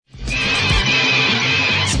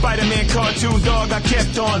cartoon dog, I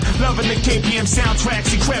kept on. Loving the KPM soundtracks,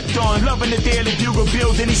 he crept on. Loving the Daily Bugle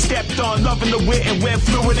building, he stepped on. Loving the wit and web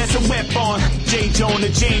fluid as a weapon. J. Jonah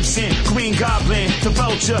Jameson, Green Goblin, the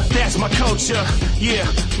Vulture, that's my culture. Yeah,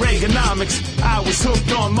 Reaganomics, I was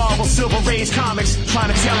hooked on Marvel Silver Age comics.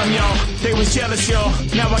 Trying to tell them, y'all, they was jealous, y'all.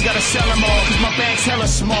 Now I gotta sell them all, cause my bank's hella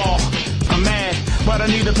small. I'm mad, but I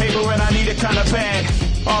need the paper and I need it kinda bad.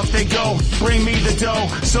 Off they go, bring me the dough.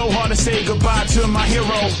 So hard to say goodbye to my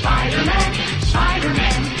hero. Spider-Man,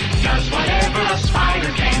 Spider-Man, does whatever a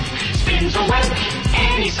spider can. Spins a web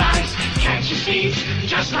any size, catches thieves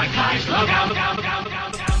just like flies. Look out, look out, look out, look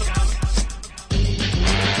out, look out, look out.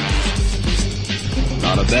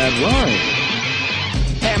 Not a bad rhyme.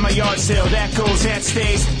 At my yard sale, that goes, that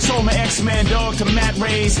stays. Sold my X-Men dog to Matt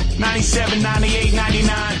Ray's. 97, 98,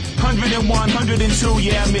 99, 101, 102,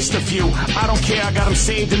 yeah, I missed a few. I don't care, I got them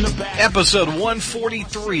saved in the back. Episode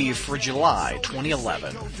 143 for July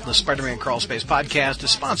 2011. The Spider-Man Crawl Space podcast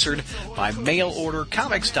is sponsored by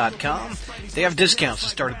MailOrderComics.com. They have discounts that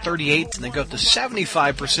start at $38 and they go up to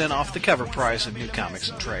 75% off the cover price of new comics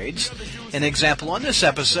and trades. An example on this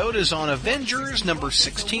episode is on Avengers number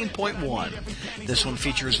 16.1. This one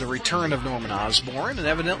features the return of Norman Osborn and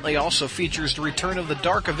evidently also features the return of the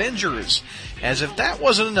Dark Avengers. As if that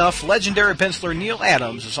wasn't enough, legendary penciler Neil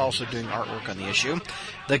Adams is also doing artwork on the issue.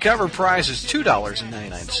 The cover price is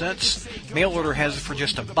 $2.99. Mail order has it for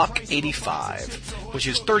just $1.85, which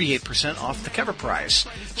is 38% off the cover price.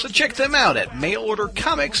 So check them out at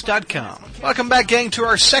mailordercomics.com. Welcome back, gang, to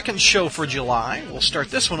our second show for July. We'll start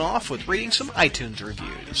this one off with reading some iTunes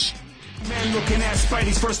reviews. Man looking at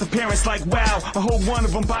Spidey's first appearance like, wow, I hope one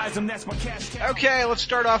of them buys him, that's my cash. Okay, let's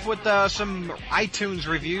start off with some iTunes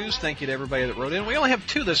reviews. Thank you to everybody that wrote in. We only have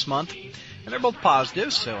 2 this month, and they're both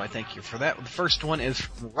positive, so I thank you for that. The first one is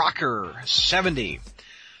Rocker70.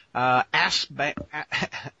 Asp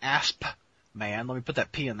Man, let me put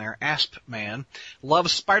that P in there. Asp Man.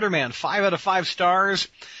 Loves Spider-Man, 5 out of 5 stars.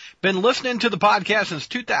 Been listening to the podcast since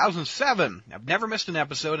 2007. I've never missed an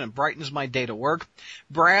episode and brightens my day to work.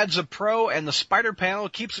 Brad's a pro and the Spider panel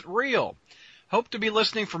keeps it real. Hope to be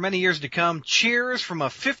listening for many years to come. Cheers from a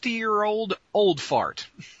 50-year-old old fart.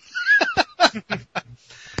 I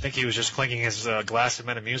think he was just clinking his glass of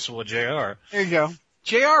Metamucil with JR. There you go.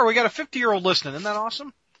 JR, we got a 50-year-old listening. Isn't that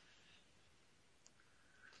awesome?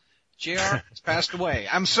 JR has passed away.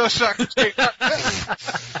 I'm so sorry.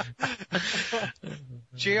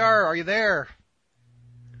 JR, are you there?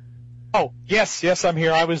 Oh, yes, I'm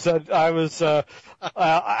here. I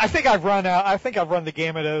think I've run the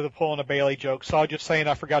gamut of the pulling a Bailey joke, so I was just saying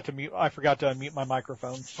I forgot to unmute my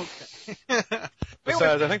microphone. Okay.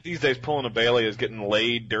 Besides, I think these days pulling a Bailey is getting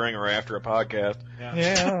laid during or after a podcast.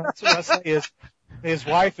 Yeah, that's what I say. His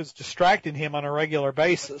wife is distracting him on a regular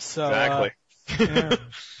basis. So, exactly. Yeah.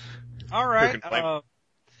 All right.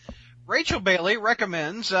 Rachel Bailey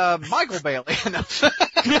recommends Michael Bailey.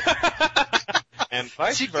 And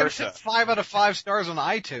vice she versa. Gives it 5 out of 5 stars on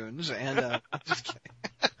iTunes. And just kidding.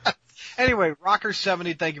 Anyway,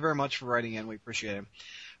 Rocker70, thank you very much for writing in. We appreciate it.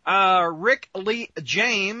 Rick Lee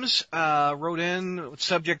James wrote in with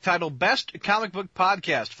subject title Best Comic Book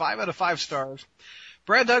Podcast, 5 out of 5 stars.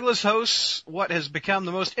 Brad Douglas hosts what has become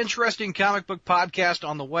the most interesting comic book podcast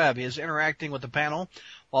on the web. He is interacting with the panel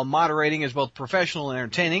while moderating is both professional and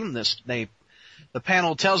entertaining. The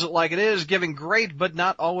panel tells it like it is, giving great but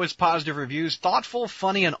not always positive reviews, thoughtful,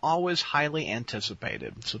 funny, and always highly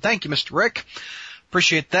anticipated. So thank you, Mr. Rick.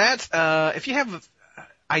 Appreciate that. If you have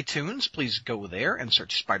iTunes, please go there and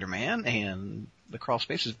search Spider-Man, and the crawl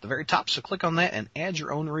space is at the very top, so click on that and add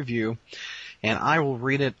your own review, and I will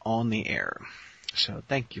read it on the air. So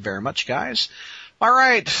thank you very much, guys. All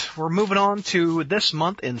right, we're moving on to this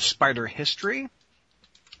month in Spider history.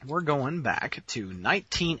 We're going back to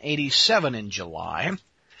 1987 in July.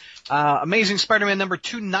 Amazing Spider-Man number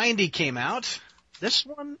 290 came out. This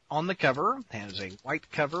one on the cover has a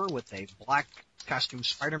white cover with a black costume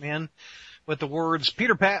Spider-Man with the words,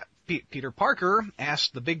 Peter Parker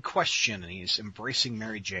asked the big question, and he's embracing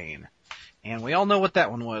Mary Jane. And we all know what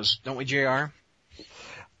that one was, don't we, JR?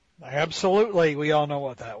 Absolutely, we all know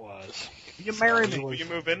what that was. You married me. Will you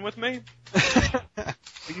move in with me?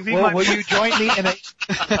 Will you join me in a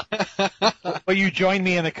Will you join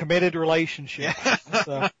me in a committed relationship?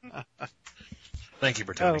 So. Thank you,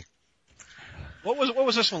 Bertoni. What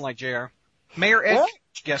was this one like, JR? Mayor Ed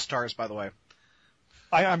guest stars, by the way.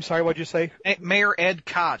 I'm sorry, what'd you say? Mayor Ed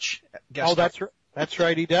Koch guest stars. That's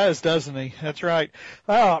right, he does, doesn't he? That's right.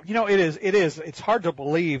 It's hard to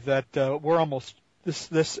believe that we're almost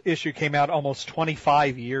this issue came out almost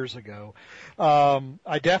 25 years ago.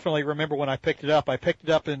 I definitely remember when I picked it up. I picked it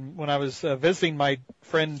up when I was visiting my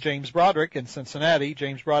friend James Broderick in Cincinnati.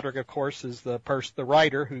 James Broderick, of course, is the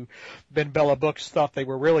writer who Ben Bella Books thought they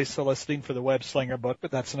were really soliciting for the Web Slinger book,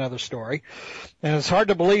 but that's another story. And it's hard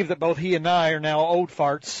to believe that both he and I are now old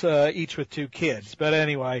farts, each with 2 kids. But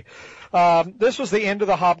anyway, this was the end of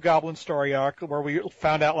the Hobgoblin story arc, where we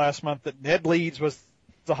found out last month that Ned Leeds was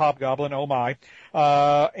the Hobgoblin. Oh my!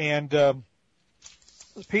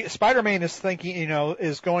 Spider-Man is thinking,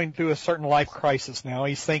 is going through a certain life crisis now.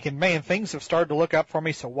 He's thinking, man, things have started to look up for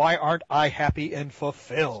me, so why aren't I happy and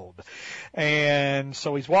fulfilled? And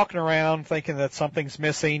so he's walking around thinking that something's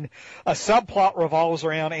missing. A subplot revolves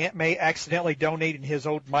around Aunt May accidentally donating his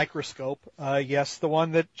old microscope, yes, the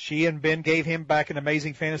one that she and Ben gave him back in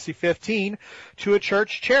Amazing Fantasy 15, to a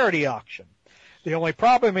church charity auction. The only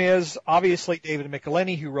problem is, obviously, David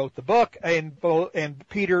Michelinie, who wrote the book, and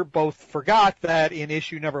Peter both forgot that in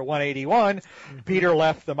issue number 181, Peter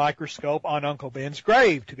left the microscope on Uncle Ben's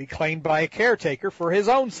grave to be claimed by a caretaker for his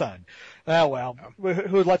own son. Oh, well,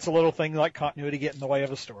 who lets a little thing like continuity get in the way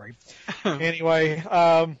of a story? Anyway,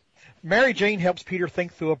 Mary Jane helps Peter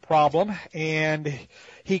think through a problem, and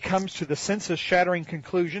he comes to the sense-shattering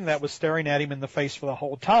conclusion that was staring at him in the face for the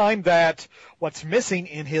whole time, that what's missing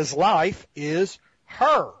in his life is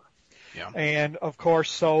her. Yeah. And of course,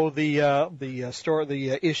 so the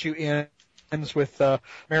issue ends with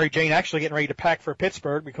Mary Jane actually getting ready to pack for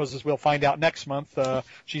Pittsburgh, because as we'll find out next month,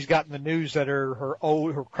 she's gotten the news that her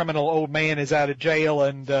criminal old man is out of jail,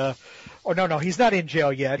 and no, he's not in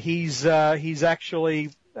jail yet. He's actually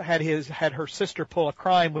had her sister pull a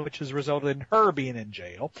crime, which has resulted in her being in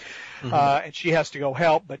jail. And she has to go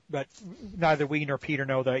help, but neither we nor Peter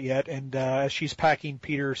know that yet. And as she's packing,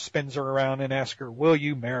 Peter spins her around and asks her, "Will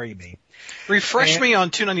you marry me?" Refresh me on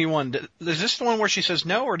 291. Is this the one where she says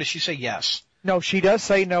no, or does she say yes? No, she does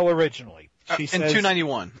say no originally. She in says,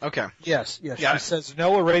 291. Okay. Yes. Yeah. She says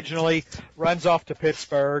no originally, runs off to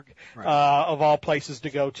Pittsburgh, of all places to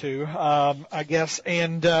go to, I guess.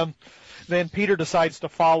 And then Peter decides to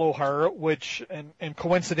follow her, and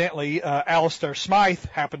coincidentally, Alistair Smythe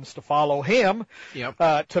happens to follow him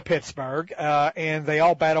to Pittsburgh, and they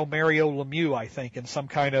all battle Mario Lemieux, I think, in some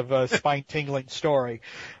kind of spine-tingling story.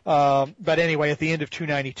 But anyway, at the end of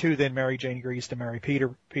 292, then Mary Jane agrees to marry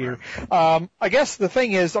Peter. I guess the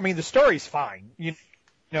thing is, the story's fine.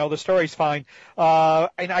 The story's fine.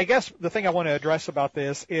 And I guess the thing I want to address about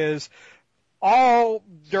this is, all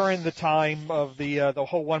during the time of the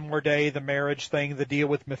whole One More Day, the marriage thing, the deal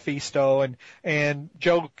with Mephisto, and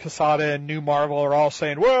Joe Quesada and New Marvel are all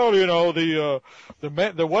saying, well, the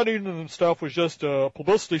wedding and stuff was just a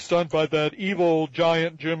publicity stunt by that evil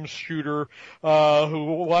giant Jim Shooter,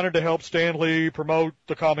 who wanted to help Stan Lee promote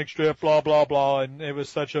the comic strip, blah blah blah, and it was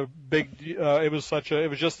such a big, it was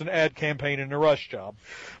just an ad campaign and a rush job.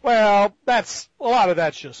 Well, a lot of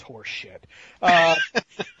that's just horse shit. That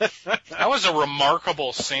was a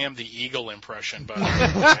remarkable Sam the Eagle impression, but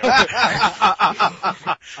that's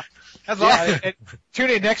awesome. Tune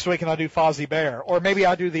in next week and I'll do Fozzie Bear, or maybe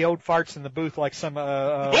I'll do the old farts in the booth like some do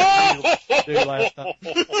last time.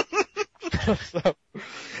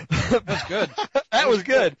 That's good. That was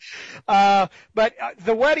good. But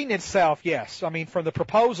the wedding itself, yes. From the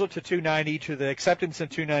proposal to 290 to the acceptance in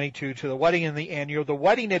 292 to the wedding in the annual, the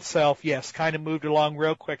wedding itself, yes, kind of moved along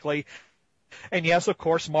real quickly. And yes, of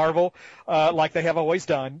course, Marvel, like they have always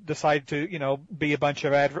done, decided to, be a bunch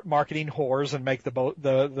of marketing whores and make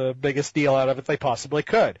the biggest deal out of it they possibly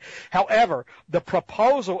could. However, the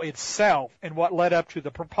proposal itself and what led up to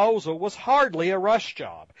the proposal was hardly a rush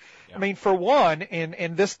job. Yeah. For one,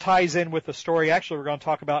 and this ties in with the story actually we're going to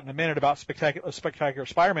talk about in a minute about Spectacular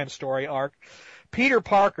Spider-Man story arc. Peter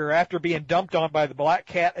Parker, after being dumped on by the Black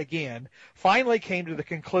Cat again, finally came to the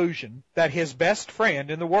conclusion that his best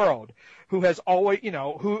friend in the world, who has always,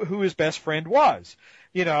 who his best friend was,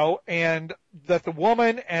 and that the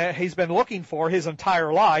woman he's been looking for his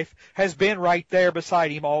entire life has been right there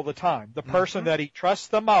beside him all the time. The person that he trusts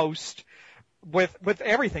the most with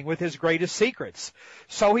everything, with his greatest secrets.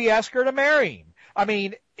 So he asked her to marry him.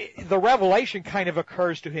 The revelation kind of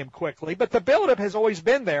occurs to him quickly, but the buildup has always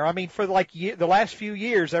been there. For the last few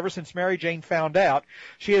years, ever since Mary Jane found out,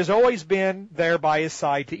 she has always been there by his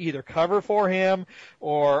side to either cover for him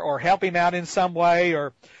or help him out in some way,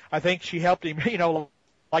 or I think she helped him,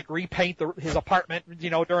 like repaint his apartment,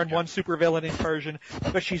 during one supervillain incursion.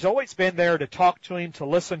 But she's always been there to talk to him, to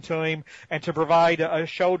listen to him, and to provide a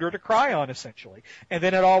shoulder to cry on, essentially. And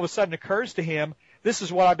then it all of a sudden occurs to him, this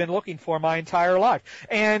is what I've been looking for my entire life.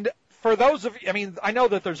 And for those of you, I mean, I know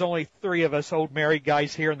that there's only 3 of us old married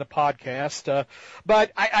guys here in the podcast,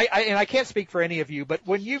 but I can't speak for any of you, but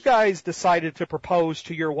when you guys decided to propose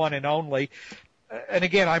to your one and only, and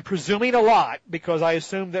again, I'm presuming a lot because I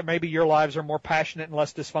assume that maybe your lives are more passionate and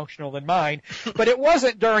less dysfunctional than mine, but it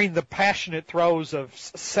wasn't during the passionate throes of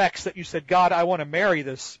sex that you said, God, I want to marry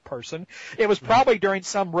this person. It was probably during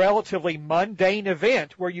some relatively mundane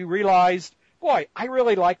event where you realized, boy, I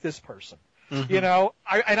really like this person. Mm-hmm. You know,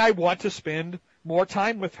 I want to spend more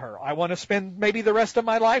time with her. I want to spend maybe the rest of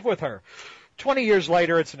my life with her. 20 years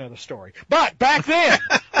later, it's another story. But back then,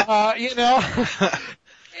 you know,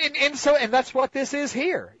 and that's what this is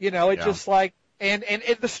here. You know, it's just like, and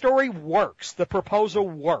the story works. The proposal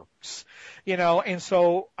works. You know, and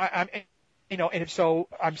so I'm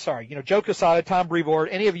sorry, you know, joke aside, Tom Brevoort,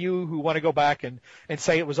 any of you who want to go back and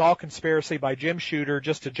say it was all conspiracy by Jim Shooter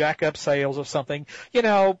just to jack up sales of something, you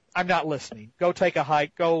know, I'm not listening. Go take a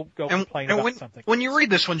hike. Go complain about something. When you read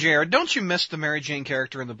this one, JR, don't you miss the Mary Jane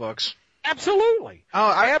character in the books? Absolutely.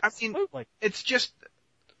 Oh, absolutely. I mean, it's just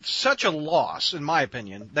such a loss, in my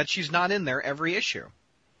opinion, that she's not in there every issue.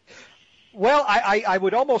 Well, I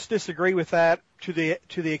would almost disagree with that to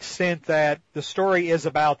the extent that the story is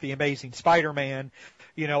about the Amazing Spider-Man.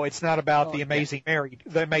 You know, it's not about the amazing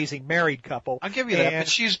married couple. I'll give you that, but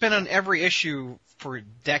she's been on every issue for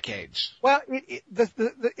decades. Well,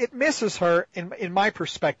 it misses her in my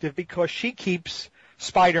perspective because she keeps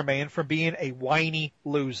Spider-Man from being a whiny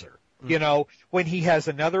loser. Mm-hmm. You know, when he has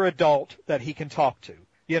another adult that he can talk to.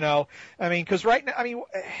 You know, I mean, because right now, I mean,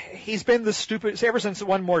 he's been the stupid ever since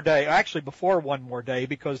One More Day. Actually, before One More Day,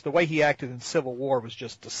 because the way he acted in Civil War was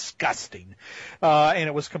just disgusting, and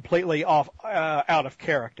it was completely out of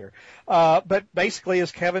character. But basically,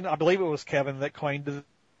 as Kevin, I believe it was Kevin that coined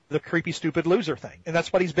the creepy, stupid loser thing, and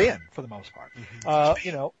that's what he's been for the most part. Mm-hmm.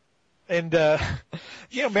 You know. And,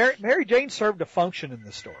 you know, Mary Jane served a function in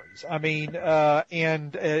the stories. I mean,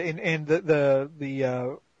 and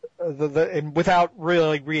without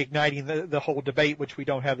really reigniting the whole debate, which we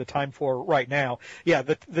don't have the time for right now, yeah,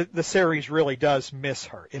 the series really does miss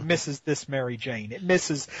her. It misses this Mary Jane. It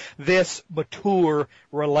misses this mature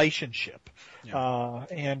relationship. Yeah.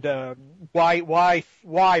 And why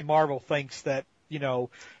Marvel thinks that, you know,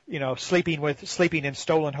 sleeping in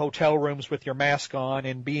stolen hotel rooms with your mask on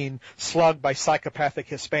and being slugged by psychopathic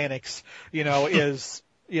Hispanics, you know, is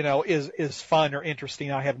fun or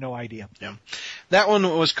interesting. I have no idea. Yeah. That one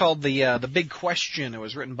was called The Big Question. It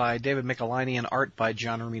was written by David Michelinie and art by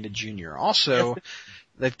John Romita Jr. Also,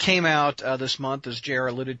 that came out this month, as JR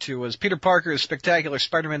alluded to, was Peter Parker's Spectacular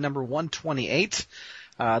Spider-Man number 128.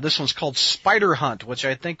 This one's called Spider Hunt, which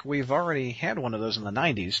I think we've already had one of those in the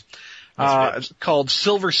 90s. It's called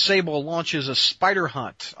Silver Sable launches a Spider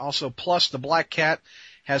Hunt. Also, plus the Black Cat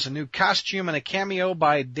has a new costume and a cameo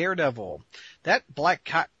by Daredevil. That Black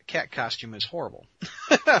Cat costume is horrible.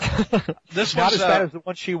 This not as bad as the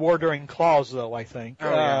one she wore during Claws, though, I think.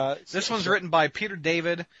 This one's written by Peter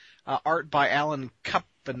David, art by Alan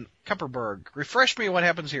Kupperberg. Refresh me what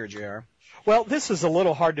happens here, JR. Well, this is a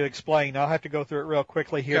little hard to explain. I'll have to go through it real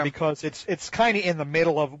quickly here because it's kind of in the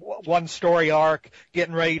middle of one story arc,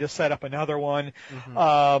 getting ready to set up another one.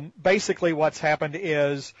 Mm-hmm. Basically, what's happened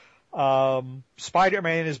is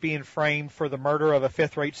Spider-Man is being framed for the murder of a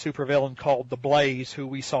fifth-rate supervillain called the Blaze, who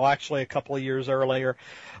we saw actually a couple of years earlier.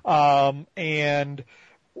 And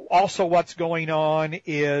also what's going on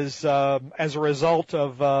is, as a result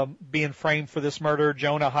of being framed for this murder,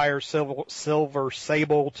 Jonah hires Silver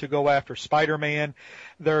Sable to go after Spider-Man.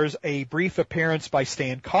 There's a brief appearance by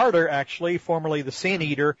Stan Carter, actually, formerly the Sin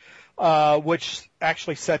Eater, which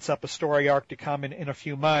actually sets up a story arc to come in a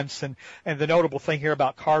few months. And the notable thing here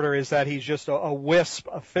about Carter is that he's just a wisp,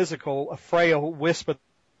 a frail wisp of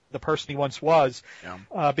the person he once was,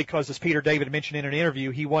 because as Peter David mentioned in an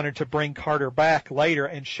interview, he wanted to bring Carter back later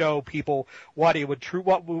and show people what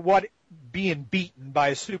being beaten by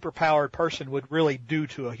a superpowered person would really do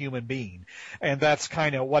to a human being. And that's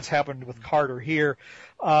kind of what's happened with Carter here.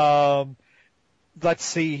 Let's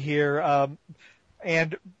see here.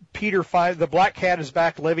 And the Black Cat is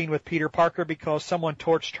back living with Peter Parker because someone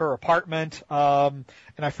torched her apartment. And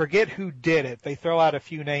I forget who did it. They throw out a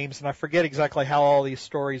few names, and I forget exactly how all these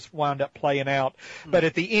stories wound up playing out. But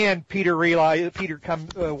at the end, Peter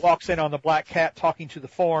walks in on the Black Cat talking to the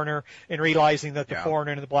Foreigner and realizing that the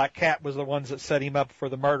Foreigner and the Black Cat was the ones that set him up for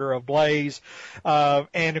the murder of Blaze.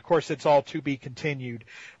 And of course, it's all to be continued.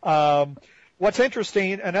 What's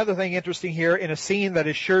interesting, another thing interesting here, in a scene that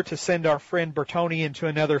is sure to send our friend Bertoni into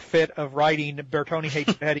another fit of writing Bertoni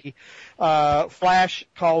Hates Betty, Flash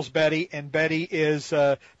calls Betty, and Betty is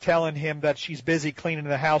telling him that she's busy cleaning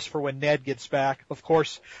the house for when Ned gets back. Of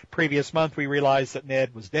course, previous month we realized that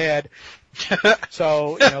Ned was dead.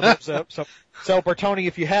 So, so Bertoni,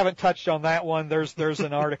 if you haven't touched on that one, there's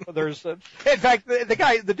an article, in fact,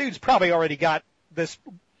 the dude's probably already got this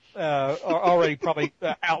already probably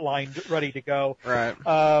outlined, ready to go. Right.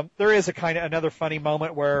 There is another funny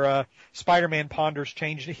moment where Spider-Man ponders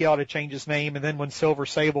he ought to change his name, and then when Silver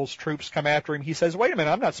Sable's troops come after him, he says, "Wait a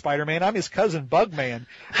minute, I'm not Spider-Man, I'm his cousin Bugman,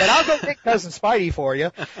 but I'll go get cousin Spidey for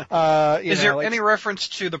you." Is there any reference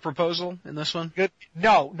to the proposal in this one? Good.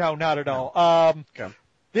 No, not at all. Okay.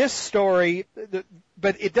 This story,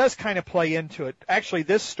 but it does kind of play into it. Actually,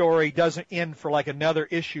 this story doesn't end for like another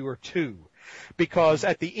issue or two, because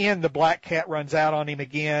at the end the Black Cat runs out on him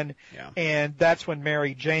again, and that's when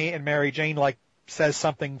Mary Jane like says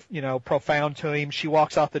something, profound to him. She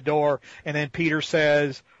walks out the door, and then Peter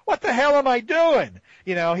says, "What the hell am I doing?"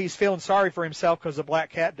 He's feeling sorry for himself because the Black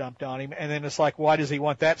Cat dumped on him, and then it's like, why does he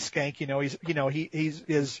want that skank?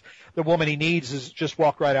 He's the woman he needs is just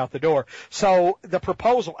walk right out the door. So the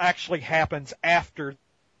proposal actually happens after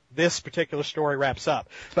this particular story wraps up,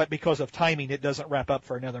 but because of timing, it doesn't wrap up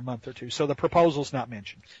for another month or two. So the proposal's not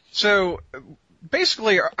mentioned. So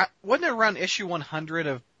basically, wasn't it around issue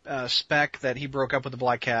 100 of Spec that he broke up with the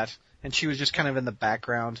Black Cat, and she was just kind of in the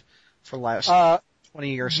background for the last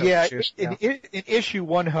 20 or so issues? In issue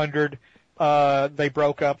 100, they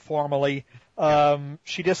broke up formally.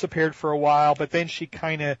 She disappeared for a while, but then she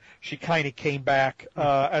kind of came back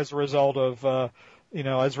as a result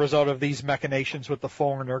of these machinations with the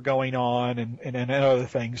foreigner going on and other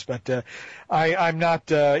things. But I'm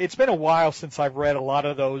not. It's been a while since I've read a lot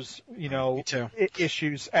of those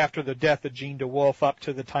issues after the death of Jean DeWolf up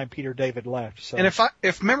to the time Peter David left. So. And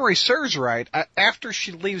if memory serves right, after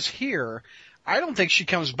she leaves here, I don't think she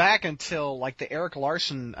comes back until like the Eric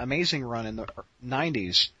Larson Amazing run in the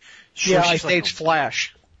 90s. She states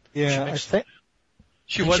Flash. Yeah, I think.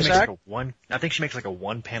 She was back? I think she makes like a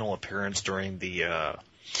one-panel appearance during the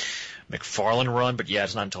McFarlane run, but yeah,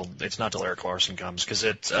 it's not until Eric Larson comes, because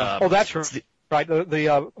it's. That's right.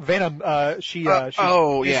 The Venom.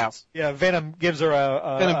 Venom gives her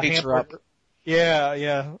a. Venom beats her up.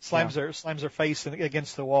 Yeah. Slams her face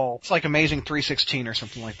against the wall. It's like Amazing 316 or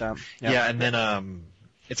something like that. Yeah, and then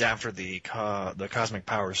it's after the Cosmic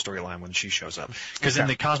Powers storyline when she shows up, because in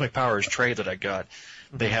the Cosmic Powers trade that I got,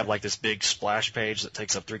 they have like this big splash page that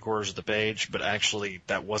takes up 3/4 of the page, but actually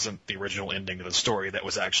that wasn't the original ending of the story. That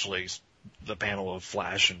was actually the panel of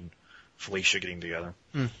Flash and Felicia getting together.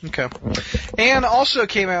 Okay. And also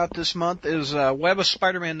came out this month is Web of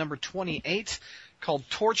Spider-Man number 28 called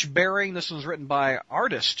Torch Bearing. This one's written by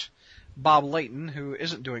artist Bob Layton, who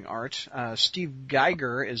isn't doing art. Steve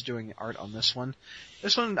Geiger is doing art on this one.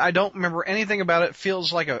 This one, I don't remember anything about it.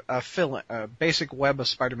 Feels like a basic Web of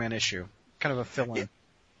Spider-Man issue. Kind of a fill-in.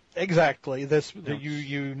 Exactly.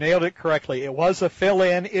 You nailed it correctly. It was a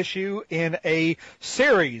fill-in issue in a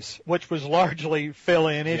series, which was largely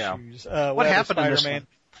fill-in issues. What happened in this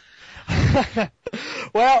one?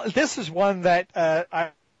 Well, this is one that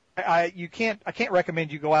I can't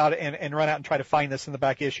recommend you go out and run out and try to find this in the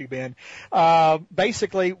back issue bin.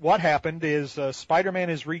 Basically, what happened is Spider-Man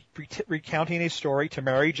is recounting his story to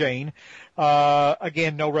Mary Jane.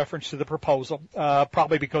 Again, no reference to the proposal,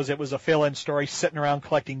 probably because it was a fill-in story sitting around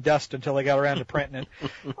collecting dust until they got around to printing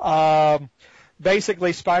it.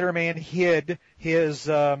 Basically, Spider-Man hid his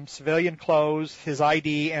civilian clothes, his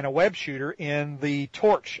ID, and a web shooter in the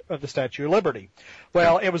torch of the Statue of Liberty.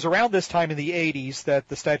 Well, it was around this time in the 80s that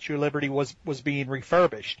the Statue of Liberty was being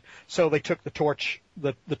refurbished, so they took the torch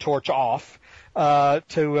off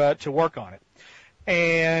to work on it.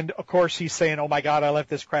 And of course, he's saying, "Oh my God, I left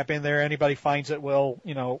this crap in there. Anybody finds it will,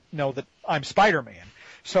 know that I'm Spider-Man."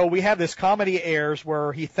 So we have this comedy airs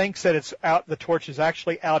where he thinks that it's out, the torch is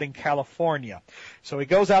actually out in California. So he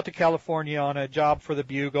goes out to California on a job for the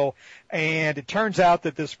Bugle, and it turns out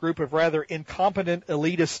that this group of rather incompetent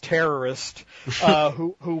elitist terrorists,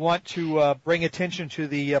 who want to, bring attention to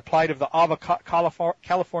the plight of the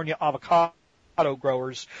California avocado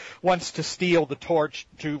growers, wants to steal the torch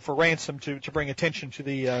for ransom to bring attention to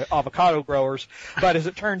the, avocado growers. But as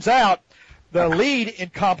it turns out, the lead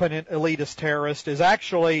incompetent elitist terrorist is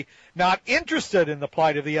actually not interested in the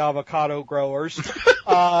plight of the avocado growers,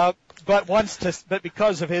 but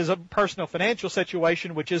because of his personal financial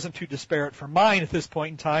situation, which isn't too disparate from mine at this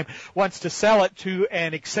point in time, wants to sell it to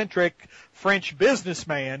an eccentric French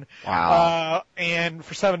businessman. Wow. And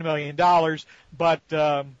for $7 million. But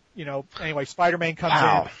anyway, Spider-Man comes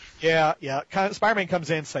in. Yeah. Spider-Man comes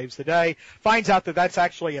in, saves the day, finds out that that's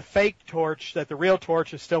actually a fake torch, that the real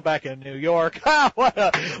torch is still back in New York. What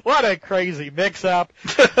a crazy mix-up.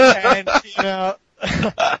 And,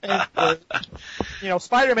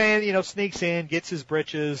 Spider-Man, sneaks in, gets his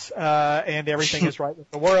britches, and everything is right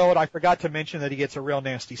with the world. I forgot to mention that he gets a real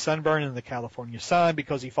nasty sunburn in the California sun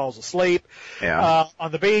because he falls asleep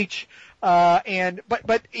on the beach.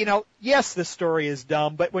 Yes, this story is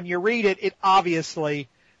dumb, but when you read it, it obviously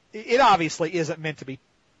isn't meant to be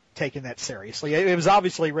taken that seriously. It was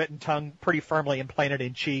obviously written tongue pretty firmly and planted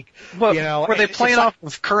in cheek. But, were they playing off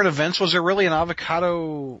of current events? Was there really an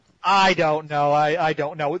avocado? I don't know. I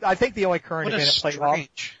don't know. I think the only current event it played off.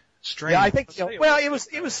 Strange. Yeah, I think.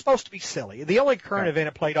 It was supposed to be silly. The only current event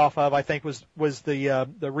it played off of, I think, was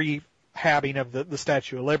the rehabbing of the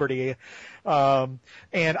Statue of Liberty.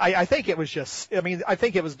 And I think it was just. I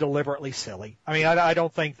think it was deliberately silly. I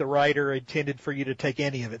don't think the writer intended for you to take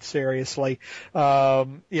any of it seriously.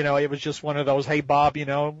 It was just one of those. Hey, Bob, you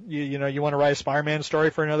want to write a Spider-Man story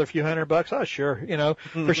for another few $100? Oh, sure.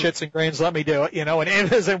 For shits and grins, let me do it. And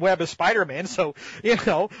it was in Web of Spider-Man, so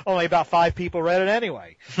only about 5 people read it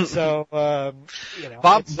anyway. So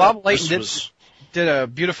Bob Layton did a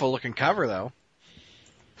beautiful looking cover though.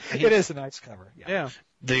 It is a nice cover. Yeah.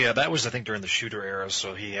 That was, I think, during the Shooter era,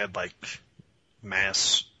 so he had like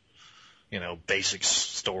mass, basic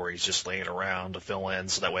stories just laying around to fill in,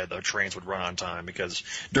 so that way the trains would run on time. Because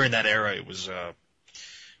during that era, it was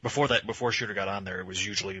before Shooter got on there, it was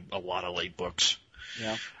usually a lot of late books.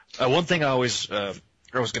 Yeah. One thing I was going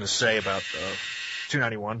to say about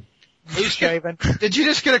 291. Please, Kevin. Did you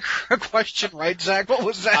just get a question right, Zach? What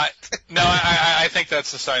was that? I think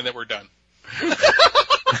that's the sign that we're done.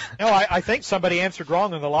 No, I think somebody answered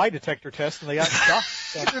wrong on the lie detector test and they got shot.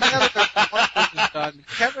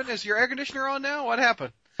 Kevin, is your air conditioner on now? What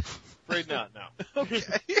happened? Afraid not, no. Okay.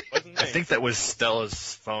 I think that was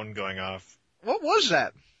Stella's phone going off. What was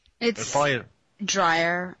that? It's probably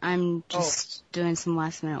dryer. I'm just doing some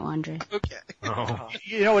last minute laundry. Okay. Oh.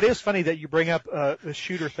 It is funny that you bring up the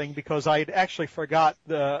Shooter thing because I actually forgot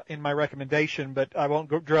in my recommendation, but I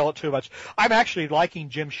won't drill it too much. I'm actually liking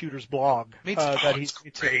Jim Shooter's blog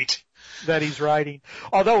that he's writing.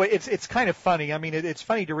 Although it's kind of funny. It's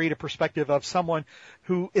funny to read a perspective of someone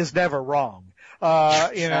who is never wrong.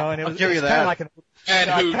 And I'll give you that.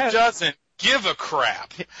 Who doesn't give a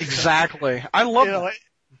crap. Exactly. I love it.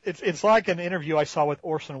 It's like an interview I saw with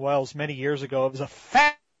Orson Welles many years ago. It was a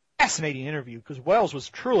fascinating interview because Welles was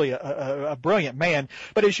truly a brilliant man.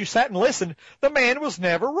 But as you sat and listened, the man was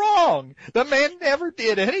never wrong. The man never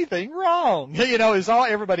did anything wrong. It's all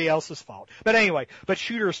everybody else's fault. But anyway,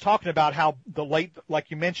 Shooter is talking about how like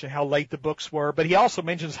you mentioned, how late the books were, but he also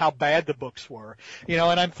mentions how bad the books were.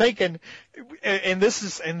 And I'm thinking, and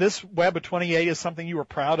this Web of 28 is something you were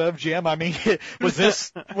proud of, Jim. Was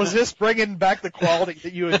this bringing back the quality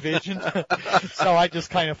that you envisioned? So I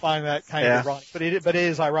just kind of find that kind of ironic. But it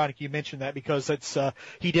is ironic you mentioned that because it's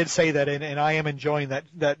he did say that, and I am enjoying that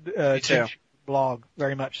Jim blog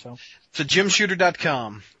very much so. So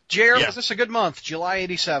jimshooter.com. JR, was this a good month? July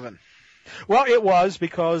 87. Well, it was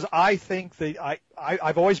because I think that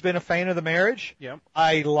I've always been a fan of the marriage. Yeah.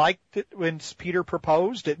 I liked it when Peter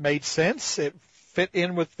proposed. It made sense. It fit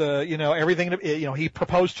in with everything. He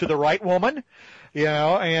proposed to the right woman.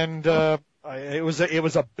 And it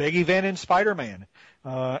was a big event in Spider-Man.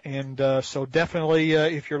 So definitely,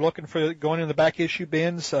 if you're looking for going in the back issue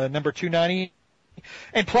bins, number 290.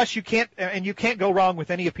 And plus you can't go wrong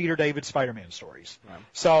with any of Peter David's Spider-Man stories. Right.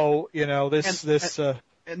 So,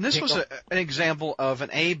 and this was an example of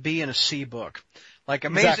an A, B, and a C book. Like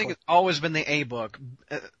Amazing has always been the A book.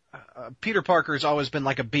 Peter Parker has always been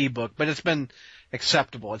like a B book, but it's been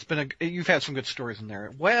acceptable. You've had some good stories in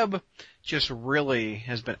there. Webb just really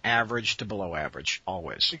has been average to below average,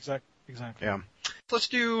 always. Exactly. Yeah. Let's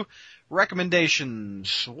do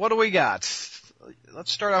recommendations. What do we got?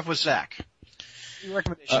 Let's start off with Zach. Your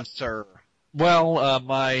recommendations, sir. Well,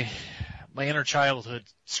 my inner childhood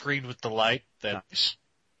screamed with delight that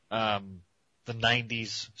the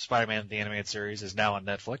 90s Spider-Man the Animated Series is now on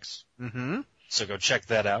Netflix. Mm-hmm. So go check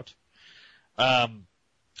that out. I'm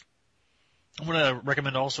going to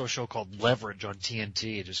recommend also a show called Leverage on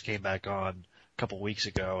TNT. It just came back on a couple weeks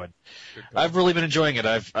ago, and I've really been enjoying it.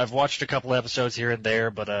 I've watched a couple episodes here and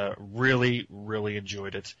there, but really, really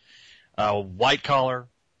enjoyed it. White Collar,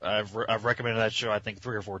 I've recommended that show I think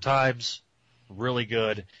 3 or 4 times. Really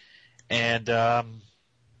good. And at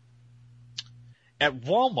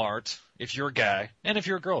Walmart, if you're a guy, and if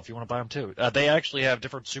you're a girl, if you want to buy them too, they actually have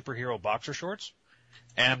different superhero boxer shorts,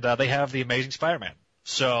 and they have the Amazing Spider-Man.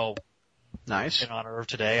 So Nice. In honor of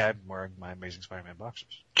today, I'm wearing my Amazing Spider-Man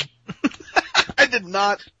boxers. I did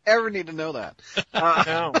not ever need to know that.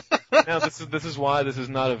 No, this is why this is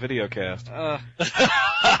not a video cast.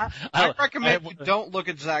 I recommend you don't look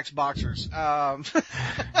at Zach's boxers. But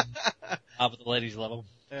the ladies love them.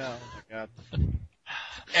 Yeah, oh my God.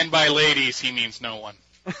 And by ladies, he means no one.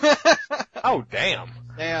 Oh, damn.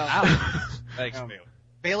 Damn. Thanks, Bailey.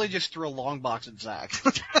 Bailey just threw a long box at Zach.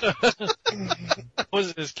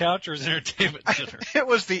 Was it his couch or his entertainment center? It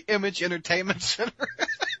was the Image Entertainment Center.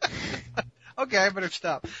 Okay, I better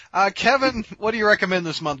stop. Kevin, what do you recommend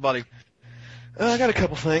this month, buddy? I got a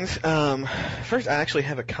couple things. First, I actually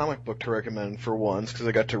have a comic book to recommend for once because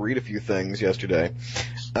I got to read a few things yesterday.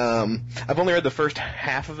 I've only read the first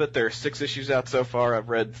half of it. There are 6 issues out so far. I've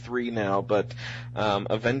read 3 now, but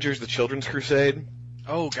Avengers: The Children's Crusade.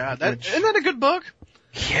 Oh God, isn't that a good book?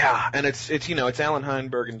 Yeah, and it's Alan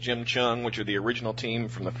Heinberg and Jim Chung, which are the original team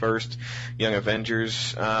from the first Young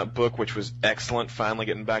Avengers book, which was excellent. Finally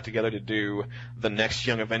getting back together to do the next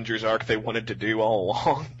Young Avengers arc they wanted to do all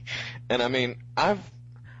along. And I mean, I've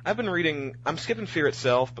been reading. I'm skipping Fear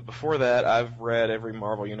Itself, but before that, I've read every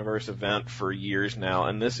Marvel Universe event for years now,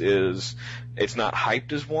 and it's not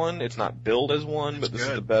hyped as one, it's not billed as one, but this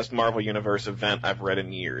is the best Marvel Universe event I've read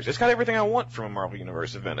in years. It's got everything I want from a Marvel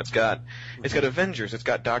Universe event. It's got Avengers, it's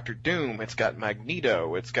got Doctor Doom, it's got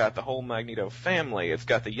Magneto, it's got the whole Magneto family, it's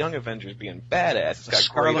got the Young Avengers being badass, it's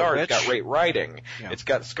got great art, it's got great writing, it's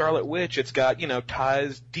got Scarlet Witch, it's got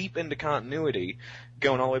ties deep into continuity,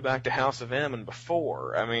 going all the way back to House of M and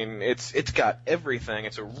before. I mean, it's got everything.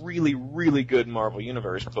 It's a really, really good Marvel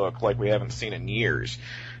Universe book like we haven't seen in years.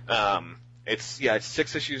 It's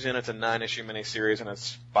 6 issues in, it's a 9-issue miniseries, and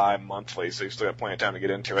it's bi-monthly, so you've still got plenty of time to get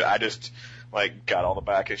into it. I just, got all the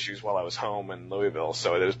back issues while I was home in Louisville,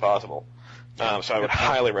 so it is possible. So I would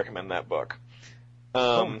highly recommend that book.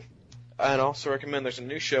 I'd also recommend there's a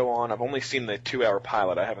new show on. I've only seen the 2-hour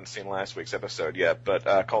pilot. I haven't seen last week's episode yet,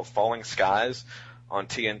 but called Falling Skies on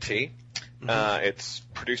TNT. It's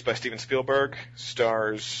produced by Steven Spielberg,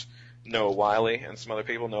 stars Noah Wyle and some other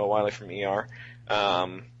people, Noah Wyle from ER.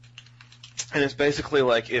 And it's basically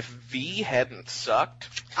like if V hadn't sucked.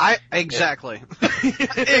 Exactly.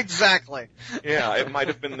 Exactly. Yeah, it might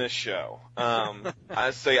have been this show.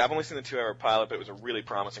 I say I've only seen the 2-hour pilot, but it was a really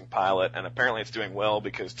promising pilot, and apparently it's doing well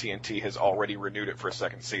because TNT has already renewed it for a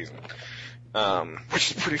second season.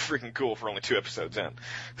 Which is pretty freaking cool for only 2 episodes in.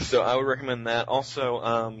 So I would recommend that.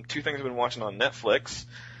 Also, 2 things I've been watching on Netflix.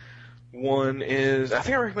 One is, I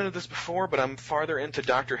think I recommended this before, but I'm farther into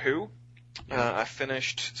Doctor Who. I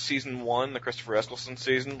finished season 1, the Christopher Eccleston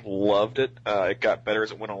season, loved it. It got better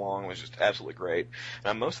as it went along, it was just absolutely great. And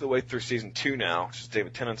I'm most of the way through season 2 now, which is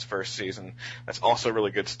David Tennant's first season. That's also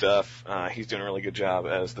really good stuff. He's doing a really good job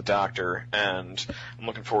as the Doctor, and I'm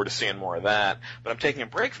looking forward to seeing more of that. But I'm taking a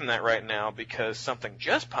break from that right now because something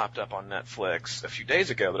just popped up on Netflix a few days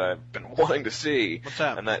ago that I've been wanting to see. What's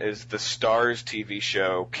that? And that is the Starz TV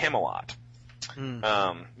show Camelot.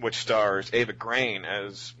 Which stars Ava Green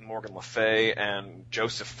as Morgan Le Fay and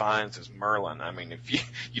Joseph Fiennes as Merlin. I mean, if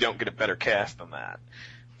you don't get a better cast than that.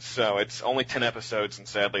 So it's only 10 episodes, and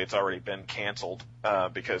sadly it's already been canceled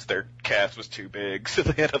because their cast was too big, so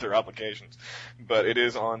they had other obligations. But it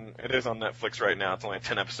is on Netflix right now. It's only a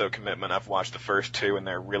 10-episode commitment. I've watched the first 2, and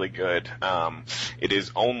they're really good. It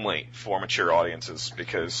is only for mature audiences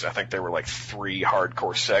because I think there were 3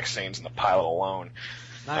 hardcore sex scenes in the pilot alone.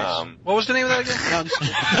 Nice. What was the name of that again?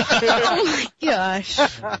 Oh my gosh.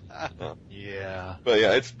 Yeah. But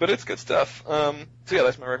yeah, it's good stuff. So yeah,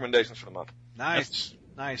 that's my recommendations for the month. Nice.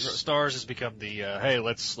 Starz has become the hey,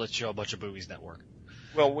 let's show a bunch of movies network.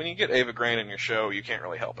 Well, when you get Ava Green in your show, you can't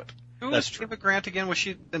really help it. Who was Ava Grant again? Was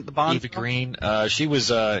she in the Bond? Eva Green. She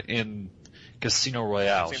was in Casino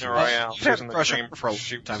Royale. Casino Royale. She was in the Dream.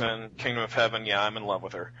 She was time. in Kingdom of Heaven. Yeah, I'm in love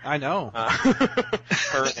with her. I know.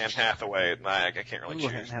 Her and Anne Hathaway. I can't really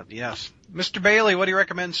choose. Yes. Mr. Bailey, what do you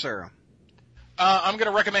recommend, sir? I'm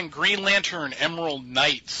going to recommend Green Lantern Emerald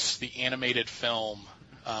Knights, the animated film.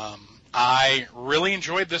 I really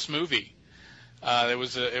enjoyed this movie. It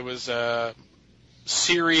was a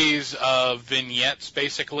series of vignettes,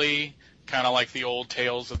 basically, kind of like the old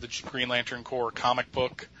Tales of the Green Lantern Corps comic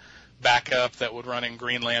book backup that would run in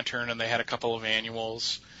Green Lantern, and they had a couple of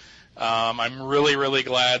annuals. I'm really, really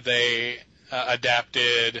glad they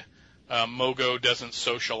adapted Mogo Doesn't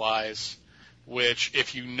Socialize, which,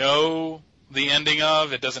 if you know the ending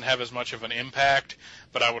of, it doesn't have as much of an impact,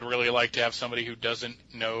 but I would really like to have somebody who doesn't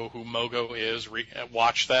know who Mogo is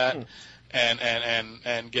watch that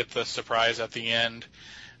and get the surprise at the end.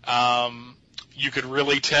 You could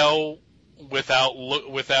really tell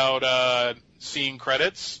without seeing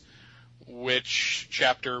credits which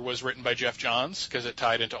chapter was written by Jeff Johns, because it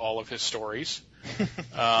tied into all of his stories.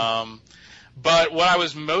 But what I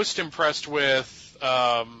was most impressed with,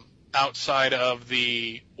 outside of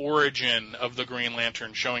the origin of the Green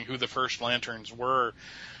Lantern, showing who the first Lanterns were,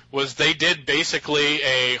 was they did basically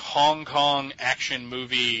a Hong Kong action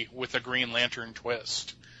movie with a Green Lantern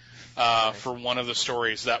twist for one of the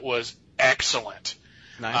stories that was excellent.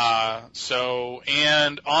 Nice.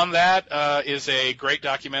 And on that is a great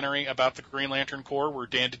documentary about the Green Lantern Corps where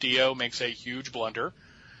Dan DiDio makes a huge blunder,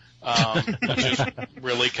 which is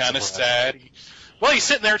really kind of sad. Well, he's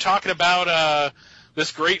sitting there talking about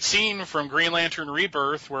this great scene from Green Lantern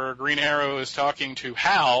Rebirth where Green Arrow is talking to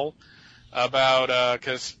Hal about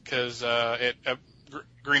because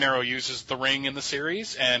Green Arrow uses the ring in the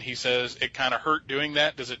series, and he says it kind of hurt doing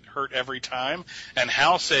that. Does it hurt every time? And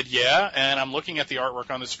Hal said, yeah. And I'm looking at the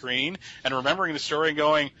artwork on the screen and remembering the story and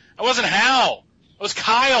going, I wasn't Hal. It was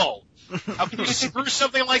Kyle. How can you screw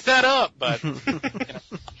something like that up? But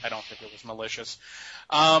I don't think it was malicious.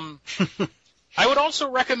 I would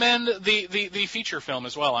also recommend the feature film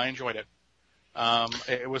as well. I enjoyed it.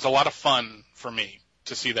 It was a lot of fun for me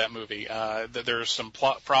to see that movie. There's some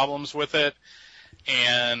plot problems with it.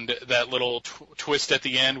 And that little twist at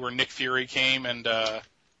the end where Nick Fury came and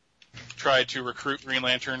tried to recruit Green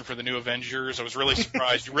Lantern for the New Avengers. I was really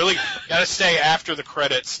surprised. You really got to stay after the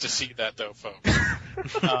credits to see that, though, folks.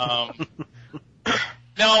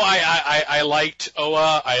 No, I liked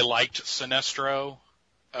Oa. I liked Sinestro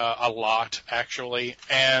a lot, actually.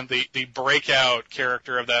 And the breakout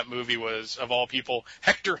character of that movie was, of all people,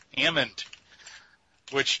 Hector Hammond,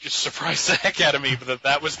 which just surprised the heck out of me, but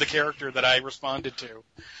that was the character that I responded to.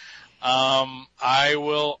 I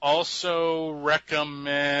will also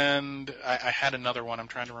recommend, I had another one, I'm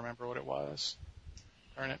trying to remember what it was.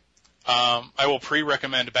 Darn it. I will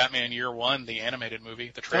pre-recommend Batman Year One, the animated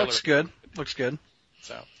movie, the trailer. Looks good. Looks good.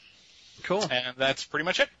 So. Cool. And that's pretty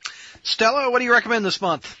much it. Stella, what do you recommend this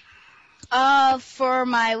month? For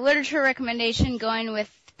my literature recommendation, going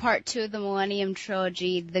with Part 2 of the Millennium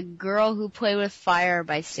Trilogy, The Girl Who Played with Fire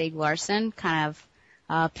by Stieg Larsson, kind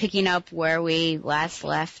of picking up where we last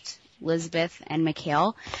left Elizabeth and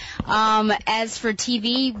Mikhail. As for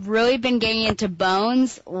TV, really been getting into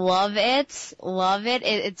Bones. Love it.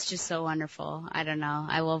 It's just so wonderful. I don't know.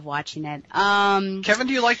 I love watching it. Kevin,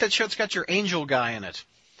 do you like that show? It's got your angel guy in it.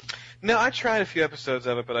 No, I tried a few episodes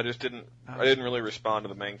of it, but I didn't really respond to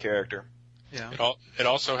the main character. Yeah. It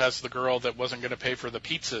also has the girl that wasn't going to pay for the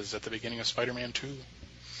pizzas at the beginning of Spider-Man 2.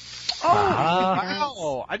 Oh,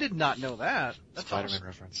 wow. I did not know that. That's Spider-Man awesome.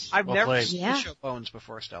 reference. I've Well never played. seen the show Bones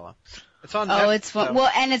before, Stella. It's on Oh, Netflix, it's fun. so-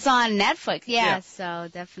 Well, and it's on Netflix. Yeah. So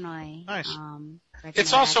definitely. Nice.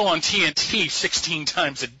 It's also on TNT 16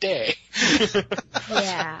 times a day.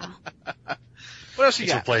 Yeah. What else you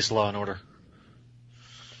It's got? replaced Law and Order.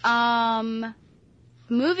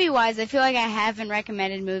 Movie-wise, I feel like I haven't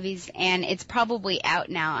recommended movies, and it's probably out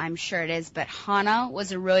now, I'm sure it is, but Hana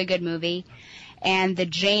was a really good movie, and the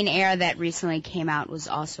Jane Eyre that recently came out was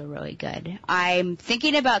also really good. I'm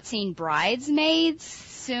thinking about seeing Bridesmaids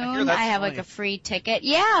soon. that's I have funny. like a free ticket.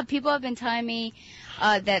 Yeah, people have been telling me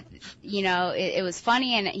that, it was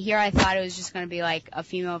funny, and here I thought it was just going to be like a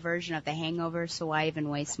female version of The Hangover, so why even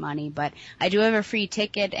waste money? But I do have a free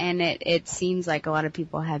ticket, and it seems like a lot of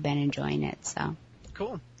people have been enjoying it, so.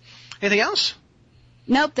 Cool. Anything else?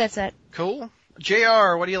 Nope, that's it. Cool.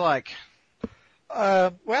 JR, what do you like?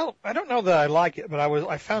 Well, I don't know that I like it, but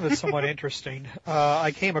I found it somewhat interesting. I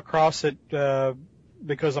came across it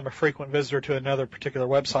because I'm a frequent visitor to another particular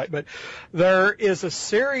website, but there is a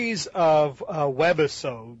series of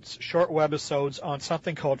webisodes, short webisodes on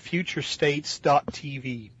something called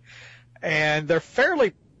FutureStates.tv, and they're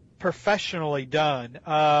fairly professionally done.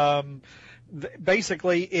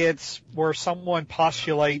 Basically, it's where someone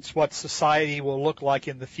postulates what society will look like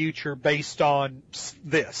in the future based on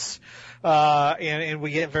this. And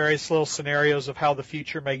we get various little scenarios of how the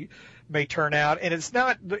future may turn out. And it's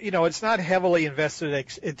not, it's not heavily invested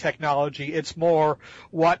in technology. It's more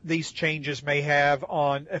what these changes may have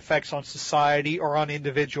on effects on society or on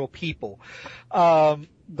individual people.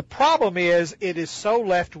 The problem is it is so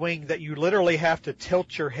left-wing that you literally have to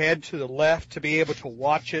tilt your head to the left to be able to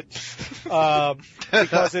watch it,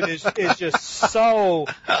 because it is just so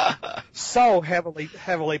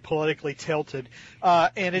heavily politically tilted.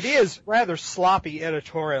 And it is rather sloppy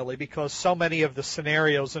editorially because so many of the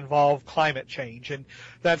scenarios involve climate change. And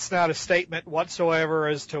that's not a statement whatsoever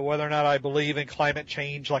as to whether or not I believe in climate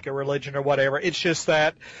change like a religion or whatever. It's just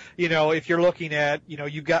that, if you're looking at,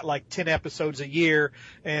 you've got like 10 episodes a year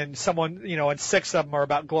and someone, and 6 of them are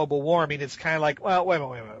about global warming, it's kind of like, well, wait a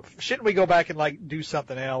minute. Shouldn't we go back and like do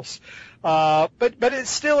something else? But it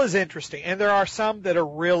still is interesting, and there are some that are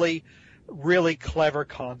really clever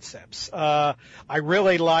concepts. I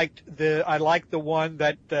really liked the one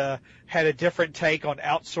that had a different take on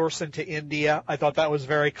outsourcing to India. I thought that was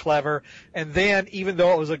very clever. And then, even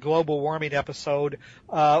though it was a global warming episode,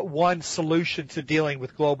 one solution to dealing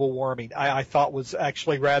with global warming I thought was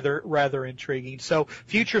actually rather intriguing. So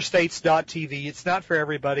FutureStates.tv, it's not for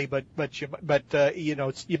everybody, but you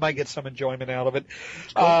might get some enjoyment out of it.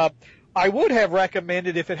 Cool. I would have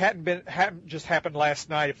recommended, if it hadn't just happened last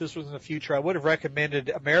night, if this was in the future, I would have recommended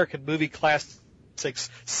American Movie Classics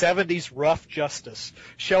 70s Rough Justice,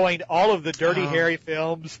 showing all of the Dirty Harry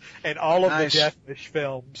films and all of the Death Wish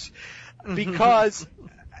films. Because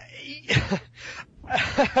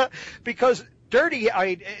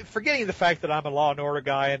forgetting the fact that I'm a Law and Order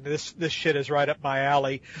guy and this shit is right up my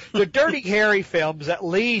alley, the Dirty Harry films at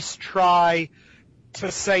least try to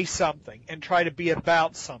say something and try to be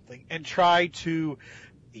about something and try to,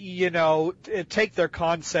 take their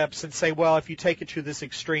concepts and say, well, if you take it to this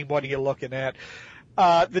extreme, what are you looking at?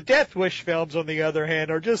 The Death Wish films, on the other hand,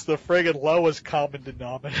 are just the friggin' lowest common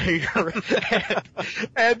denominator.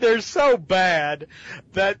 and they're so bad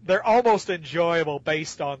that they're almost enjoyable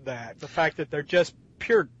based on that. The fact that they're just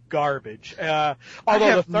pure garbage.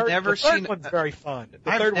 Although the third one's very fun.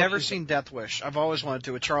 I've never seen Death Wish. I've always wanted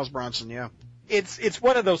to with Charles Bronson, yeah. It's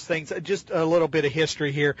one of those things, just a little bit of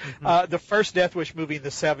history here. Mm-hmm. The first Death Wish movie in the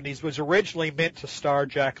 70s was originally meant to star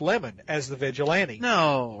Jack Lemmon as the vigilante.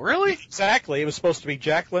 No, really? Exactly. It was supposed to be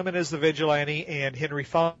Jack Lemmon as the vigilante and Henry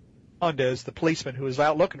Fonda as the policeman who was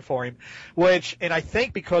out looking for him, and I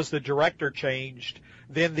think because the director changed,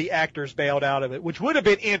 then the actors bailed out of it, which would have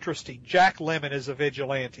been interesting. Jack Lemmon as a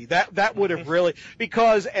vigilante. That would have really,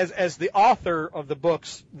 because as the author of the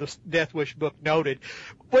books, the Death Wish book noted,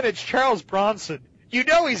 when it's Charles Bronson, you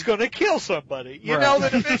know he's going to kill somebody. You know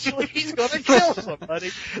that eventually he's going to kill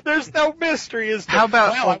somebody. There's no mystery as to,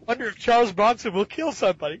 I wonder if Charles Bronson will kill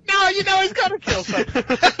somebody. No, you know he's going to kill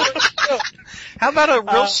somebody. How about a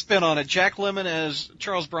real spin on it? Jack Lemmon as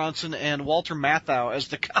Charles Bronson and Walter Matthau as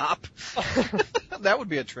the cop. That would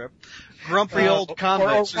be a trip. Grumpy old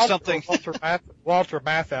convicts or something. Walter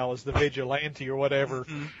Matthau is the vigilante or whatever.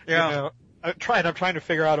 Mm-hmm. Yeah. I'm trying to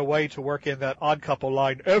figure out a way to work in that Odd Couple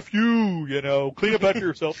line. F you, clean up after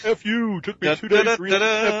yourself. F you, took me 2 days to read.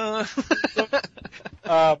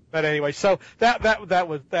 But anyway, so that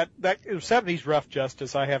was 70s Rough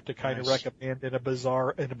Justice. I have to kind of recommend in a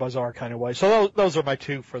bizarre kind of way. So those are my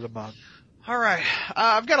two for the month. All right,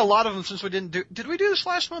 I've got a lot of them since we didn't do. Did we do this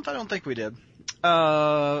last month? I don't think we did.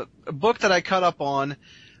 A book that I caught up on.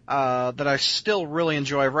 That I still really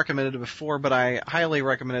enjoy. I've recommended it before, but I highly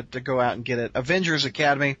recommend it to go out and get it. Avengers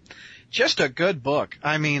Academy. Just a good book.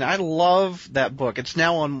 I mean, I love that book. It's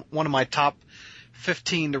now on one of my top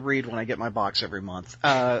 15 to read when I get my box every month.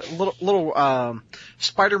 Little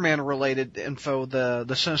Spider-Man related info.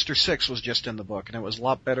 The Sinister Six was just in the book, and it was a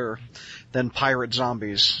lot better than Pirate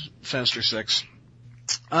Zombies Sinister Six.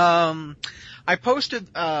 I posted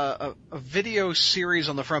a video series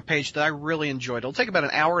on the front page that I really enjoyed. It'll take about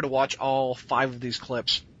an hour to watch all 5 of these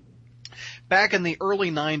clips. Back in the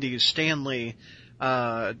early 90s, Stan Lee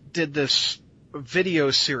did this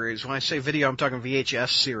video series. When I say video, I'm talking VHS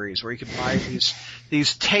series, where you could buy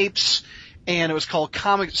these tapes, and it was called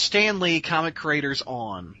Stan Lee Comic Creators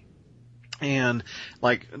On. And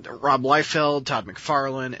like Rob Liefeld, Todd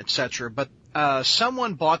McFarlane, etc. But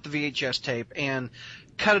someone bought the VHS tape and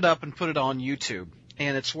cut it up and put it on YouTube,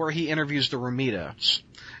 and it's where he interviews the Romitas,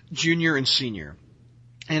 Junior and Senior.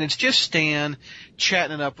 And it's just Stan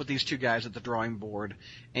chatting it up with these two guys at the drawing board,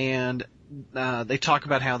 and they talk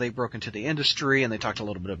about how they broke into the industry, and they talked a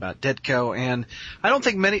little bit about Ditko, and I don't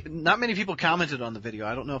think not many people commented on the video.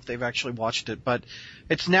 I don't know if they've actually watched it, but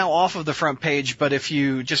it's now off of the front page, but if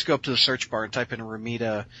you just go up to the search bar and type in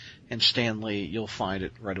Romita and Stan Lee, you'll find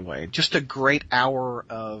it right away. Just a great hour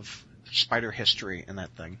of Spider history in that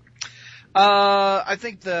thing. I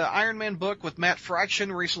think the Iron Man book with Matt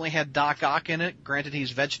Fraction recently had Doc Ock in it. Granted,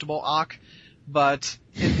 he's Vegetable Ock, but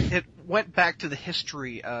it went back to the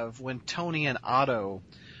history of when Tony and Otto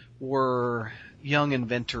were young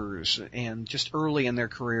inventors and just early in their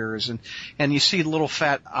careers, and you see little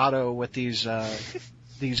fat Otto with these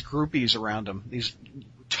groupies around him, these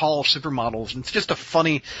tall supermodels, and it's just a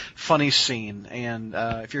funny scene. And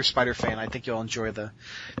if you're a Spider fan, I think you'll enjoy the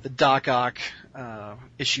Doc Ock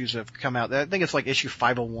issues that have come out. I think it's like issue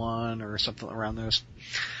 501 or something around those.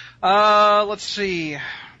 Let's see.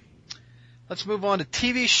 Let's move on to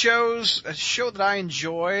TV shows. A show that I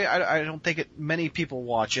enjoy. I don't think many people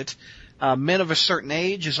watch it. Men of a Certain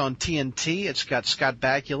Age is on TNT. It's got Scott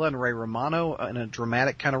Bakula and Ray Romano in a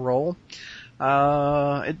dramatic kind of role.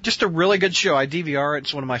 Just a really good show. I DVR it.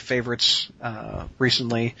 It's one of my favorites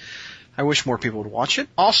recently. I wish more people would watch it.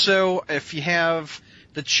 Also, if you have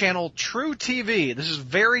the channel True TV, this is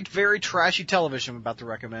very, very trashy television I'm about to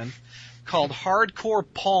recommend, called Hardcore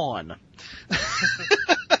Pawn.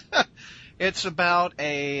 It's about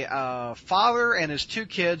a father and his 2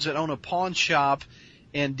 kids that own a pawn shop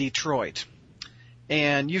in Detroit.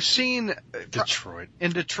 And you've seen Detroit.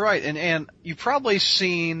 In Detroit, and you've probably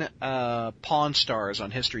seen Pawn Stars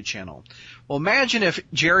on History Channel. Well, imagine if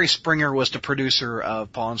Jerry Springer was the producer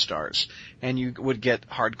of Pawn Stars, and you would get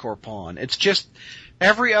Hardcore Pawn. It's just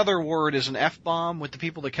every other word is an F-bomb with the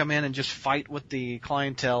people that come in and just fight with the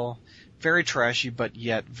clientele. Very trashy, but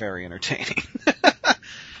yet very entertaining.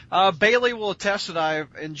 Bailey will attest that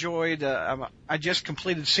I've enjoyed. I just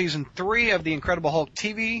completed season 3 of the Incredible Hulk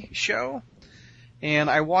TV show.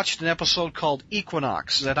 And I watched an episode called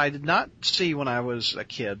Equinox that I did not see when I was a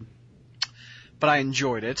kid, but I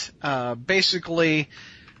enjoyed it. Basically,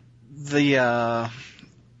 it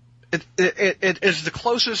is the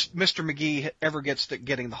closest Mr. McGee ever gets to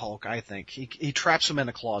getting the Hulk, I think. He traps him in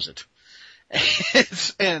a closet. Wait,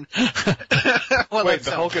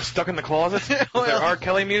 the Hulk is stuck in the closet? Is there R.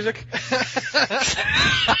 Kelly music?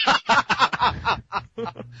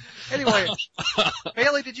 Anyway,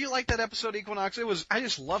 Bailey, did you like that episode Equinox? I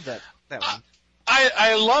just love that one.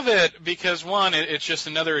 I love it because, one, it's just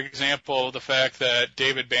another example of the fact that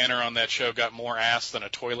David Banner on that show got more ass than a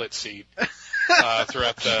toilet seat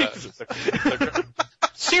throughout the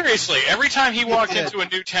Seriously, every time he walked into a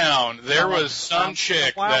new town, there was some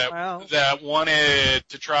chick that wanted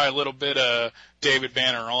to try a little bit of David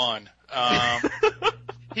Banner on.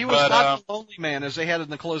 He was not the lonely man, as they had in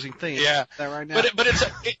the closing theme. Yeah, that right now. But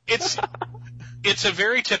it's a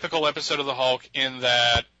very typical episode of the Hulk in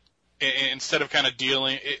that instead of kind of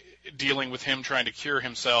dealing with him trying to cure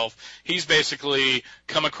himself, he's basically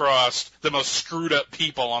come across the most screwed up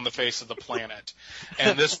people on the face of the planet,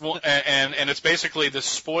 and and it's basically this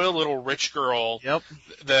spoiled little rich girl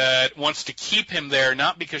that wants to keep him there,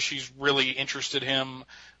 not because she's really interested in him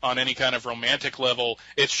on any kind of romantic level.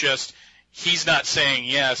 It's just he's not saying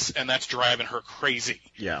yes, and that's driving her crazy.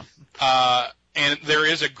 Yeah. And there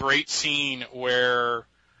is a great scene where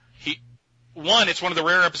it's one of the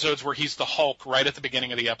rare episodes where he's the Hulk right at the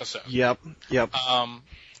beginning of the episode. Yep.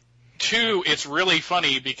 2, it's really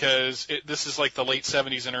funny because this is like the late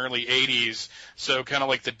 70s and early 80s, so kind of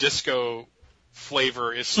like the disco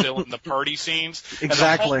flavor is still in the party scenes.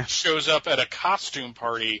 Exactly. And the Hulk shows up at a costume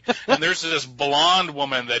party, and there's this blonde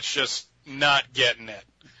woman that's just not getting it.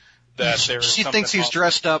 She thinks he's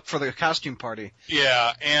dressed up for the costume party.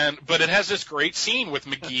 Yeah, but it has this great scene with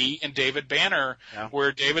McGee and David Banner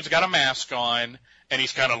where David's got a mask on and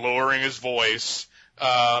he's kind of lowering his voice.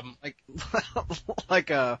 Like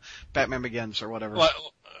Batman Begins or whatever. Well,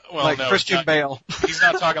 like no, Christian Bale. He's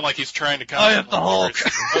not talking like he's trying to come. I am the Hulk.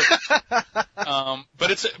 But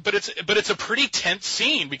it's a pretty tense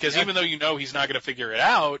scene because even though you know he's not going to figure it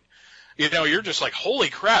out, you know, you're just like, holy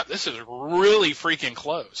crap, this is really freaking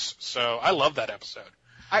close. So I love that episode.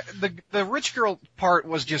 The rich girl part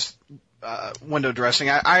was just window dressing.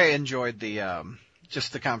 I enjoyed the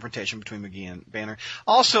just the confrontation between McGee and Banner.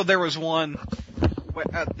 Also, there was one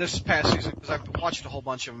this past season because I've watched a whole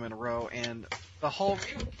bunch of them in a row, and the Hulk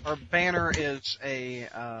or Banner is a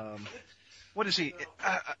what is he?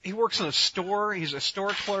 He works in a store. He's a store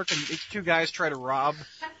clerk, and these 2 guys try to rob.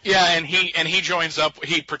 Yeah, and he joins up.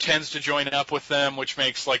 He pretends to join up with them, which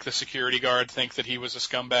makes like the security guard think that he was a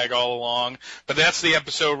scumbag all along. But that's the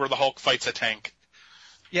episode where the Hulk fights a tank.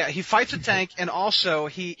 Yeah, he fights a tank, and also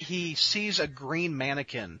he sees a green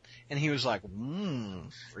mannequin, and he was like,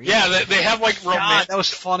 Yeah, they have like romantic. That was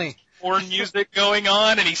funny. Porn music going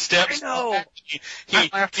on, and he steps. I know. He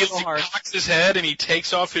cocks his head, and he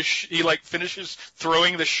takes off he like finishes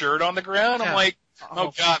throwing the shirt on the ground. I'm like,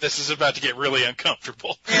 oh god, this is about to get really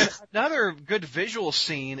uncomfortable. And another good visual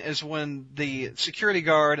scene is when the security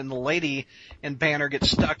guard and the lady and Banner get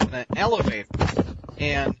stuck in an elevator,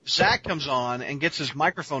 and Zach comes on and gets his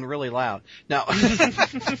microphone really loud. Now,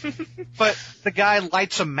 but the guy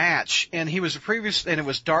lights a match, and it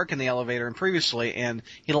was dark in the elevator and previously, and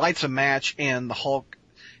he lights a match, and the Hulk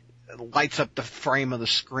lights up the frame of the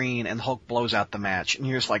screen, and the Hulk blows out the match, and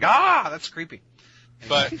you're just like, that's creepy.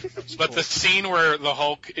 But the scene where the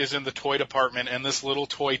Hulk is in the toy department and this little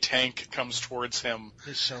toy tank comes towards him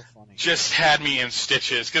is so funny. Just had me in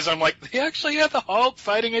stitches because I'm like, they actually had the Hulk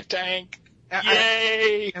fighting a tank.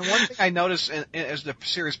 Yay! And one thing I notice as the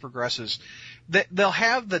series progresses, that they'll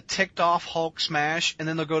have the ticked off Hulk smash, and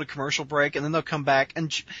then they'll go to commercial break, and then they'll come back,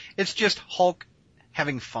 and it's just Hulk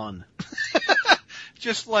having fun.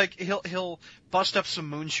 Just like he'll bust up some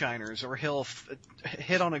moonshiners, or he'll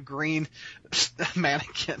hit on a green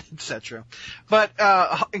mannequin, etc. But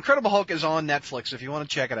Incredible Hulk is on Netflix if you want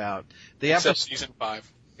to check it out. Except season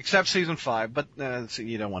 5. Except season 5, but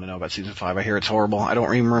you don't want to know about season 5. I hear it's horrible. I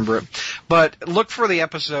don't even remember it. But look for the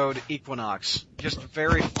episode Equinox. Just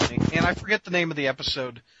very funny. And I forget the name of the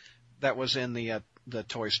episode that was in the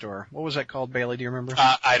toy store. What was that called, Bailey? Do you remember?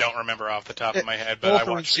 I don't remember off the top of my head, but I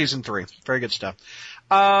watched season 3. Very good stuff.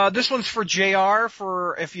 This one's for JR.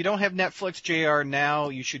 If you don't have Netflix, JR, now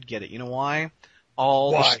you should get it. You know why?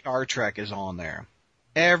 All the Star Trek is on there.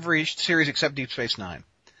 Every series except Deep Space Nine.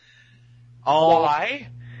 Why?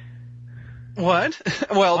 What?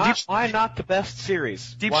 Well, why not the best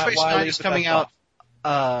series? Deep Space Nine is coming out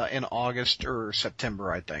in August or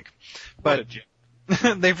September, I think. But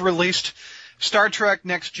they've released Star Trek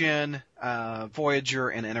Next Gen, Voyager,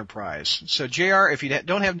 and Enterprise. So, JR, if you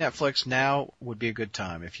don't have Netflix, now would be a good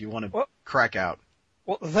time if you want to crack out.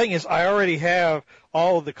 Well, the thing is, I already have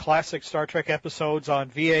all of the classic Star Trek episodes on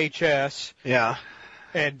VHS. Yeah.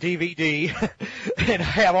 And DVD, and I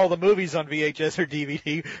have all the movies on VHS or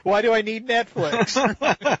DVD. Why do I need Netflix?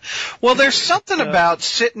 Well, there's something about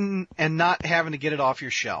sitting and not having to get it off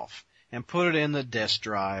your shelf and put it in the disk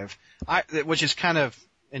drive, which is kind of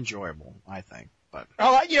enjoyable, I think. But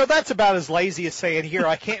that's about as lazy as saying, here,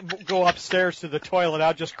 I can't go upstairs to the toilet.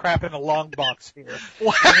 I'll just crap in a long box here.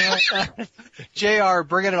 JR,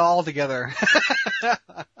 bringing it all together.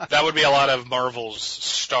 That would be a lot of Marvel's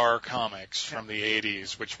Star comics from the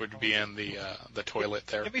 80s, which would be in the toilet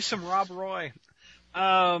there. Give me some Rob Roy.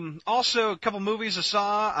 Also, a couple movies I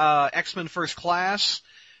saw. X-Men First Class.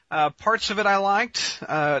 Parts of it I liked.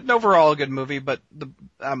 Overall a good movie, but the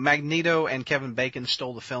Magneto and Kevin Bacon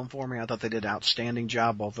stole the film for me. I thought they did an outstanding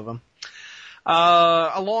job, both of them.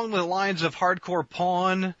 Along the lines of Hardcore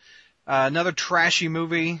Pawn, another trashy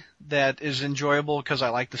movie that is enjoyable because I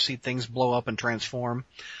like to see things blow up and transform.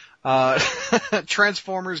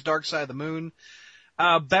 Transformers, Dark Side of the Moon.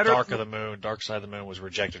 Dark of the Moon. Dark Side of the Moon was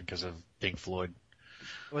rejected because of Pink Floyd.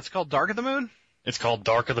 What's called Dark of the Moon? It's called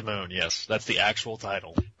Dark of the Moon, yes. That's the actual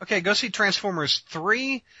title. Okay, go see Transformers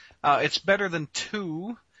 3. It's better than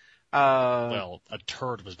 2. Well, a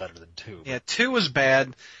turd was better than 2. Yeah, 2 was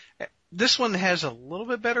bad. This one has a little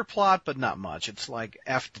bit better plot, but not much. It's like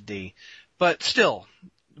F to D. But still,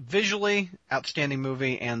 visually, outstanding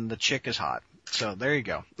movie, and the chick is hot. So there you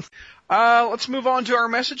go. Let's move on to our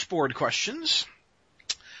message board questions.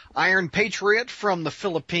 Iron Patriot from the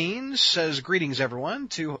Philippines says, greetings everyone.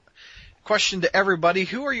 Question to everybody,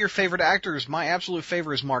 who are your favorite actors? My absolute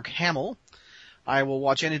favorite is Mark Hamill. I will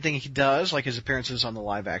watch anything he does, like his appearances on the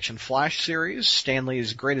live-action Flash series,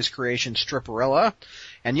 Stanley's greatest creation, Stripperella,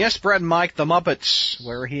 and yes, Brad and Mike, The Muppets,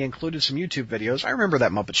 where he included some YouTube videos. I remember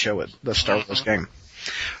that Muppet Show at the Star Wars game.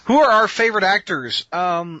 Who are our favorite actors?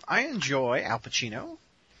 I enjoy Al Pacino.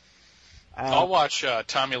 I'll watch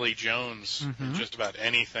Tommy Lee Jones in just about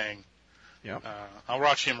anything. Yep. I'll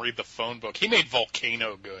watch him read the phone book. He made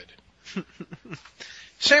Volcano good.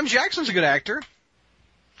 Sam Jackson's a good actor.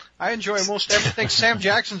 I enjoy most everything Sam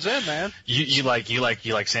Jackson's in, man. You like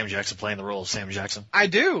Sam Jackson playing the role of Sam Jackson? I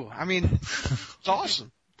do. I mean, it's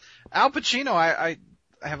awesome. Al Pacino, I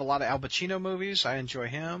have a lot of Al Pacino movies. I enjoy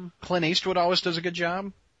him. Clint Eastwood always does a good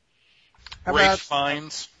job. Ralph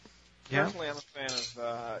Fiennes. Yeah. Personally, I'm a fan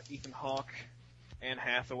of Ethan Hawke, Anne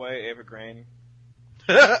Hathaway, Ava Green.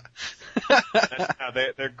 They're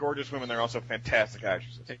gorgeous women. They're also fantastic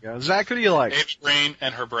actresses. There you go. Zach, who do you like? Ava Green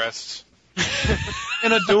and her breasts.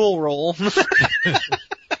 In a dual role.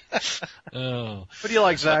 Oh. What do you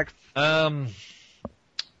like, Zach? I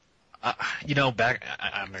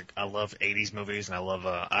love 80s movies, and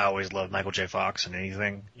I always love Michael J. Fox in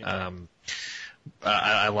anything. Yeah.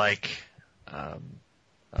 I like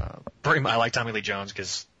Tommy Lee Jones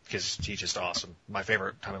because he's just awesome. My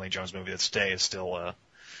favorite Tommy Lee Jones movie that's today is still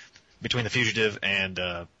Between the Fugitive and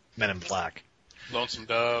Men in Black. Lonesome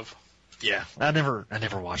Dove. Yeah, I never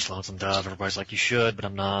watched Lonesome Dove. Everybody's like, you should, but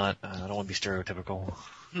I'm not. I don't want to be stereotypical.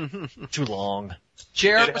 Too long.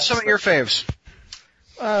 Jared, what's some of your faves?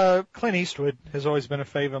 Clint Eastwood has always been a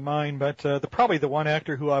fave of mine, but probably the one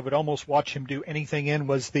actor who I would almost watch him do anything in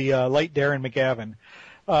was the late Darren McGavin.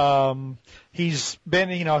 He's been,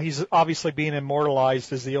 he's obviously being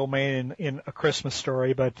immortalized as the old man in A Christmas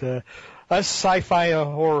Story, but us sci-fi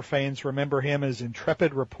horror fans remember him as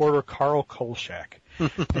intrepid reporter Carl Kolchak.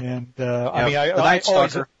 And I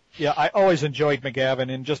Yeah, I always enjoyed McGavin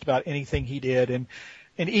in just about anything he did, and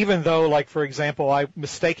even though, like for example, I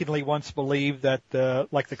mistakenly once believed that the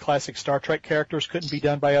classic Star Trek characters couldn't be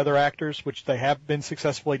done by other actors, which they have been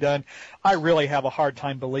successfully done, I really have a hard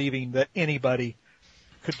time believing that anybody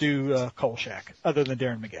could do Kolchak other than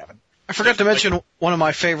Darren McGavin. I forgot to mention one of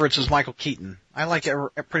my favorites is Michael Keaton. I like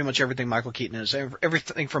pretty much everything Michael Keaton is.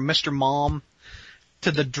 Everything from Mr. Mom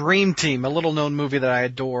to The Dream Team, a little-known movie that I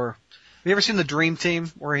adore. Have you ever seen The Dream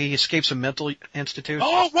Team, where he escapes a mental institute?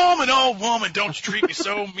 Oh woman, don't you treat me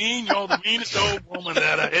so mean. You're the meanest old woman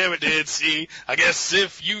that I ever did see. I guess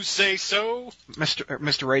if you say so.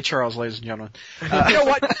 Mr. Ray Charles, ladies and gentlemen. You know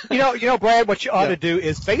what? You know, Brad, what you ought to do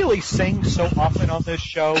is Bailey sings so often on this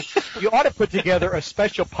show. You ought to put together a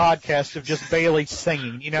special podcast of just Bailey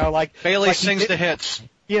singing. You know, Bailey sings the hits.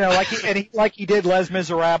 You know, like he did Les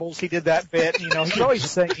Miserables. He did that bit. You know, he's always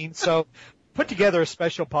singing. So put together a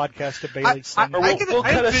special podcast of Bailey singing. We'll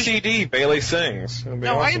cut a CD. Bailey sings. No,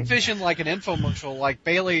 awesome. I envision like an infomercial, like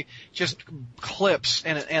Bailey just clips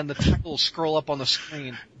and the title will scroll up on the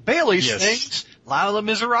screen. Bailey sings Les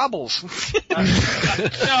Miserables. No,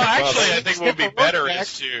 actually, I think what would be better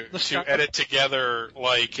is to edit together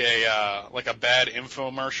like a bad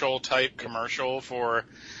infomercial type commercial for.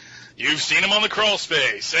 You've seen him on the crawl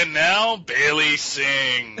space, and now Bailey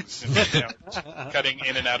sings. Cutting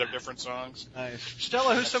in and out of different songs. Nice.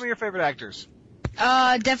 Stella, who's some of your favorite actors?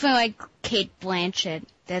 Definitely like Cate Blanchett.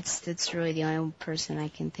 That's really the only person I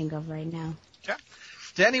can think of right now. Okay.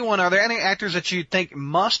 Are there any actors that you think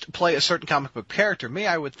must play a certain comic book character? Me,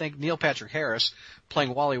 I would think Neil Patrick Harris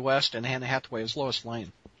playing Wally West and Anne Hathaway as Lois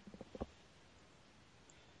Lane.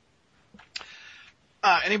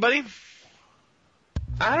 Anybody?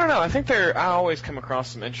 I don't know. I think I always come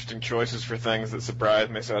across some interesting choices for things that surprise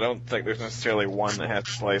me, so I don't think there's necessarily one that has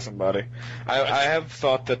to play somebody. I have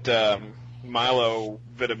thought that Milo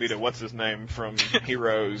Vitamita, what's his name, from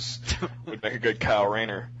Heroes, would make a good Kyle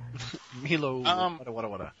Rayner. Milo,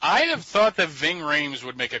 what? I have thought that Ving Rhames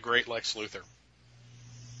would make a great Lex Luthor.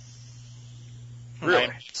 Really?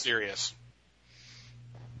 I'm serious.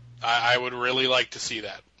 I would really like to see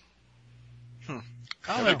that.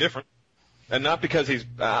 Something different. And not because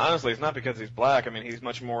honestly, it's not because he's black. I mean, he's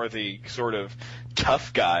much more the sort of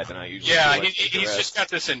tough guy than I usually do. Yeah, he's just got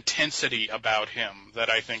this intensity about him that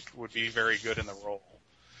I think would be very good in the role.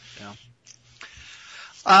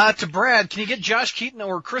 Yeah. To Brad, can you get Josh Keaton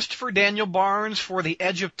or Christopher Daniel Barnes for the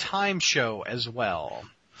Edge of Time show as well?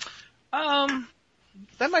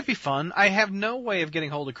 That might be fun. I have no way of getting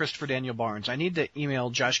hold of Christopher Daniel Barnes. I need to email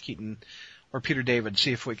Josh Keaton or Peter David,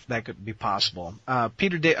 see if that could be possible. I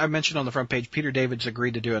mentioned on the front page, Peter David's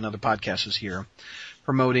agreed to do another podcast this year,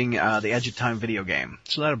 promoting the Edge of Time video game.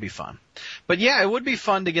 So that'll be fun. But yeah, it would be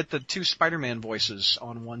fun to get the two Spider-Man voices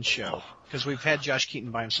on one show, because we've had Josh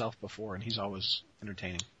Keaton by himself before, and he's always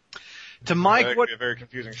entertaining. To Mike, that could be a very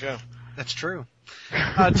confusing show. That's true.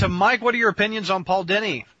 To Mike, what are your opinions on Paul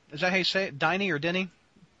Dini? Is that how you say it? Dini or Dini?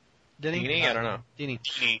 Dini? I don't know.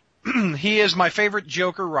 Dini. He is my favorite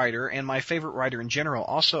Joker writer and my favorite writer in general.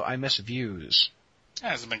 Also, I miss Views. It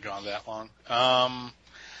hasn't been gone that long.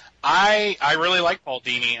 I really like Paul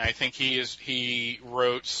Dini. I think he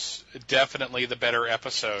wrote definitely the better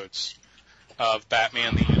episodes of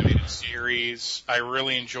Batman the Animated Series. I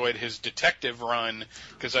really enjoyed his detective run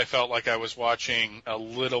because I felt like I was watching a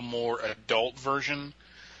little more adult version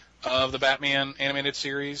of the Batman Animated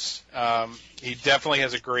Series. He definitely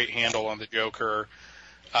has a great handle on the Joker.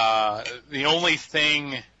 The only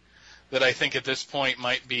thing that I think at this point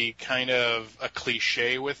might be kind of a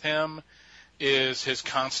cliche with him is his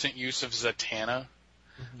constant use of Zatanna.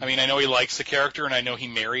 Mm-hmm. I mean, I know he likes the character and I know he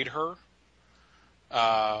married her.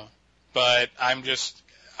 But I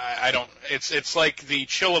don't, it's like the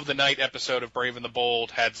Chill of the Night episode of Brave and the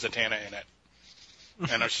Bold had Zatanna in it.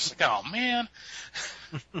 And I was just like, oh man,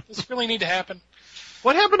 does this really need to happen?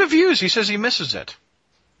 What happened to Views? He says he misses it.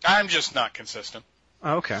 I'm just not consistent.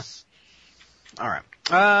 Oh, okay. All right.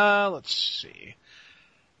 Let's see.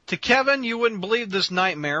 To Kevin, you wouldn't believe this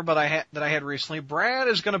nightmare that I had recently. Brad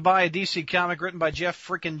is going to buy a DC comic written by Jeff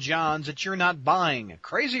frickin' Johns that you're not buying.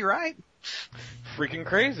 Crazy, right? Freaking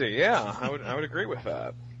crazy, yeah. I would agree with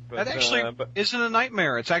that. But, that actually isn't a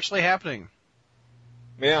nightmare. It's actually happening.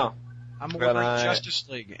 Yeah. I'm ordering Justice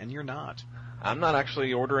League, and you're not. I'm not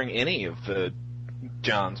actually ordering any of the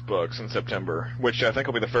Johns books in September, which I think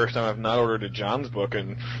will be the first time I've not ordered a Johns book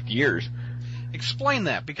in years. Explain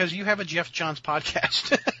that, because you have a Jeff Johns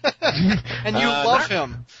podcast. And you love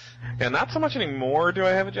him. Yeah, not so much anymore do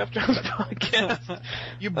I have a Jeff Johns podcast.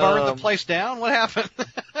 You burned the place down? What happened?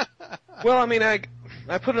 Well, I mean,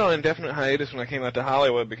 I put it on indefinite hiatus when I came out to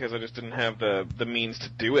Hollywood because I just didn't have the means to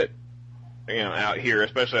do it, out here.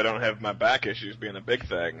 Especially I don't have my back issues being a big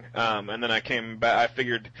thing. And then I came back. I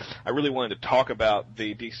figured I really wanted to talk about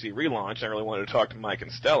the DC relaunch. I really wanted to talk to Mike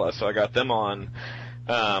and Stella, so I got them on.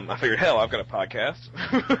 I figured, hell, I've got a podcast.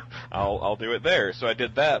 I'll do it there. So I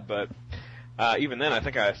did that, but. Even then, I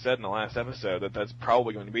think I said in the last episode that that's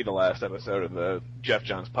probably going to be the last episode of the Jeff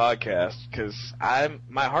Johns podcast because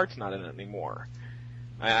my heart's not in it anymore.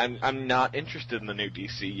 I'm not interested in the new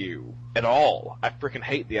DCU at all. I freaking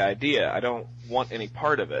hate the idea. I don't want any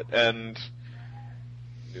part of it. And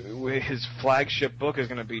his flagship book is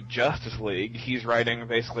going to be Justice League. He's writing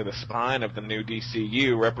basically the spine of the new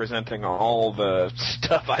DCU, representing all the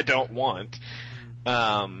stuff I don't want.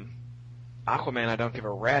 Aquaman I don't give a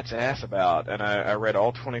rat's ass about, and I read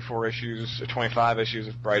all 25 issues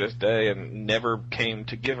of Brightest Day and never came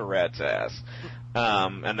to give a rat's ass.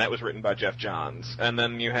 And that was written by Jeff Johns. And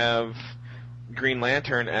then you have Green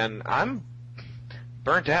Lantern, and I'm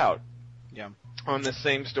burnt out on this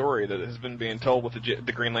same story that has been being told with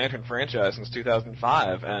the Green Lantern franchise since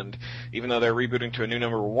 2005, and even though they're rebooting to a new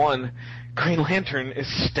number 1, Green Lantern is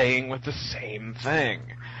staying with the same thing.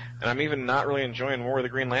 And I'm even not really enjoying War of the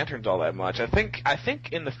Green Lanterns all that much. I think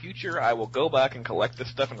in the future I will go back and collect this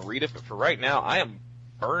stuff and read it, but for right now I am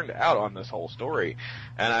burned out on this whole story.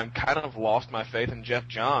 And I've kind of lost my faith in Jeff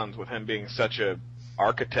Johns with him being such a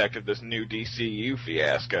architect of this new DCU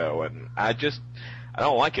fiasco, and I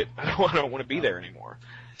don't like it. I don't want to be there anymore.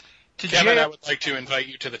 Kevin, I would like to invite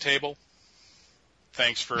you to the table.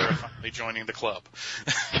 Thanks for finally joining the club.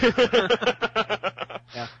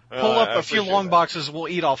 Yeah. Pull up a few long boxes, we'll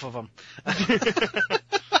eat off of them.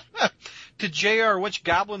 To JR, which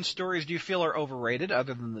Goblin stories do you feel are overrated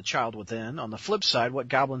other than The Child Within? On the flip side, what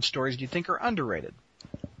Goblin stories do you think are underrated?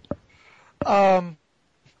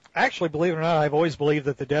 Actually, believe it or not, I've always believed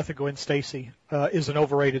that the death of Gwen Stacy is an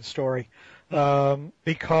overrated story.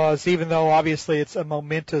 Because even though obviously it's a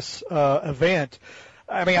momentous event,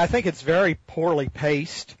 I mean, I think it's very poorly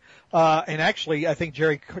paced. And actually, I think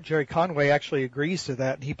Jerry Conway actually agrees to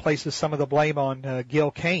that, and he places some of the blame on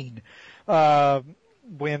Gil Kane. Because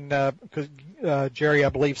Jerry, I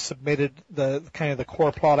believe, submitted the kind of the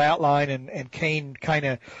core plot outline, and Kane kind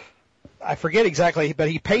of, I forget exactly, but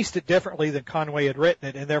he paced it differently than Conway had written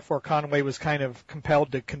it, and therefore Conway was kind of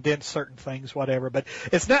compelled to condense certain things, whatever. But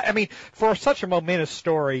it's not, I mean, for such a momentous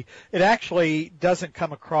story, it actually doesn't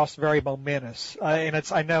come across very momentous. And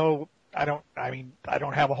it's, I don't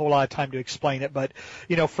have a whole lot of time to explain it, but,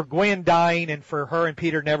 for Gwen dying and for her and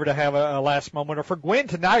Peter never to have a last moment, or for Gwen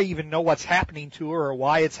to not even know what's happening to her or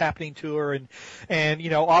why it's happening to her, and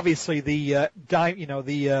obviously the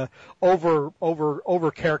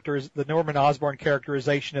Norman Osborn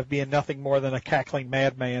characterization of being nothing more than a cackling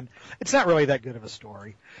madman. It's not really that good of a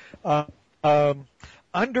story.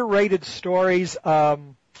 Underrated stories,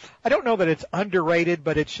 I don't know that it's underrated,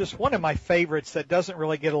 but it's just one of my favorites that doesn't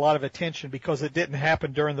really get a lot of attention because it didn't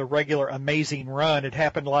happen during the regular Amazing run. It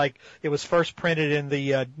happened like it was first printed in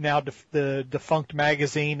the the defunct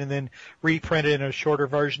magazine and then reprinted in a shorter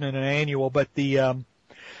version in an annual. But the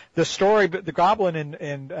story, the Goblin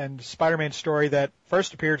and Spider-Man story that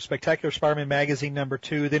first appeared in Spectacular Spider-Man magazine number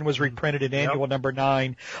 2, then was reprinted in annual number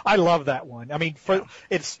 9. I love that one. I mean,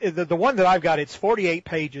 it's the one that I've got. It's 48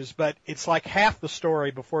 pages, but it's like half the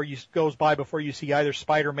story before you see either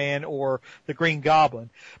Spider-Man or the Green Goblin.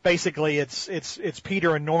 Basically, it's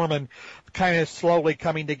Peter and Norman kind of slowly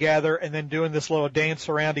coming together and then doing this little dance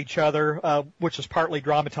around each other, which is partly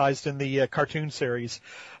dramatized in the cartoon series.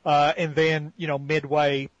 And then,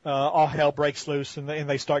 midway, all hell breaks loose and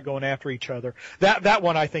they start going after each other. That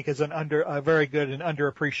one I think is a very good and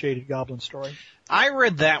underappreciated Goblin story. I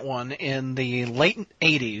read that one in the late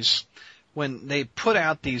 80s when they put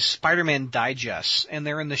out these Spider-Man digests, and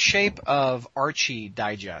they're in the shape of Archie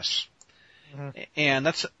digests. Mm-hmm. And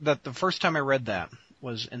that's the first time I read that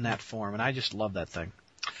was in that form, and I just love that thing.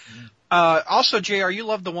 Mm-hmm. Also, JR, you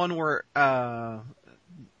love the one where,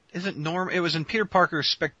 isn't Norm? It was in Peter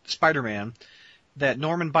Parker's Spider-Man that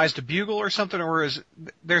Norman buys the Bugle or something, or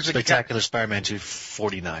there's Spectacular Spider-Man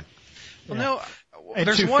 249. Well, no, and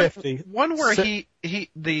there's 250. one where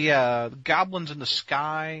the Goblin's in the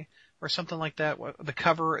Sky or something like that. The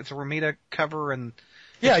cover, it's a Romita cover, and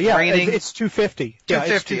it's 250.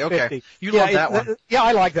 250. Okay, you love that one. Yeah,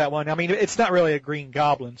 I like that one. I mean, it's not really a Green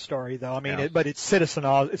Goblin story, though. I mean, but it's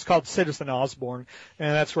it's called Citizen Osborn,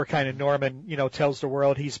 and that's where kind of Norman, tells the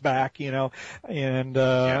world he's back, and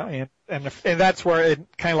And that's where it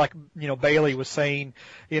kind of like, Bailey was saying,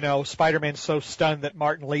 Spider-Man's so stunned that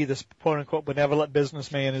Martin Lee, this quote unquote benevolent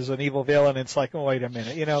businessman, is an evil villain. It's like, oh, wait a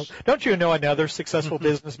minute, don't you know another successful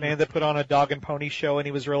businessman that put on a dog and pony show and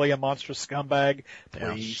he was really a monstrous scumbag?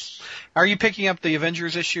 Please. Yeah. Are you picking up the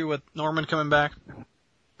Avengers issue with Norman coming back?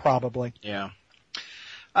 Probably. Yeah.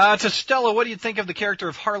 To Stella, what do you think of the character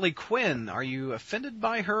of Harley Quinn? Are you offended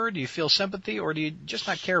by her? Do you feel sympathy, or do you just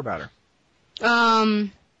not care about her?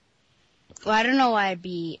 Well, I don't know why I'd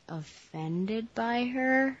be offended by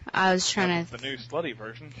her. I was trying to... The new slutty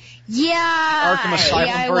version. Yeah. Arkham Asylum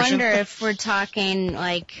I version. wonder if we're talking,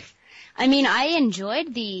 I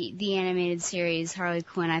enjoyed the animated series, Harley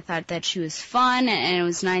Quinn. I thought that she was fun, and it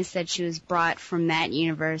was nice that she was brought from that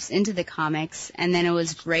universe into the comics. And then it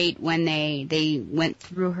was great when they went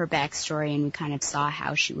through her backstory and we kind of saw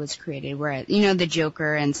how she was created, where, the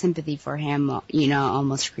Joker and sympathy for him,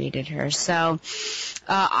 almost created her. So,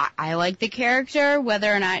 I like the character,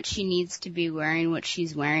 whether or not she needs to be wearing what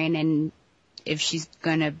she's wearing, and if she's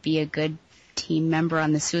gonna be a good team member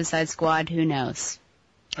on the Suicide Squad, who knows?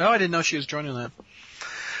 Oh, I didn't know she was joining that.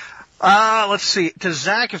 Let's see. To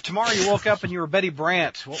Zach, if tomorrow you woke up and you were Betty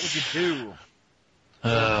Brant, what would you do?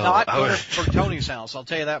 Not go to Bertoni's house, I'll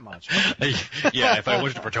tell you that much. Yeah, if I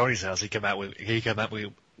went to Bertoni's house, he'd come out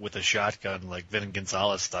with a shotgun like Vin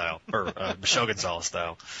Gonzalez style, or Michelle Gonzalez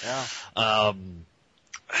style. Yeah.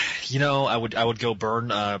 I would go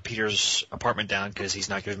burn Peter's apartment down because he's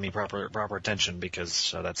not giving me proper attention,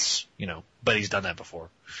 because that's but he's done that before.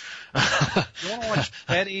 You want to watch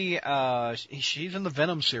Betty? She's in the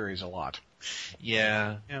Venom series a lot.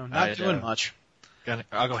 Yeah. Not doing much.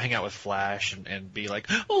 I'll go hang out with Flash and be like,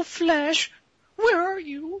 oh, Flash, where are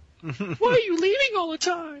you? Why are you leaving all the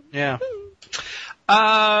time? Yeah.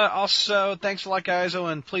 Also, thanks a lot, guys. Oh,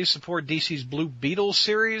 and please support DC's Blue Beetle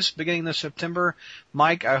series beginning this September.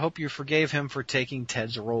 Mike, I hope you forgave him for taking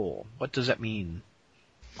Ted's role. What does that mean,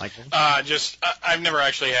 Michael? I've never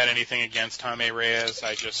actually had anything against Jaime Reyes.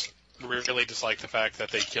 I just really dislike the fact that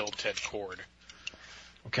they killed Ted Cord.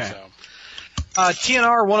 Okay. So.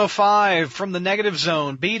 TNR 105 from the Negative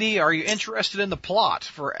Zone. BD, are you interested in the plot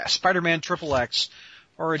for Spider-Man XXX,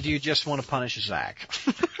 or do you just want to punish Zach?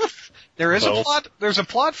 There is a plot. There's a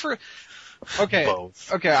plot for. Okay.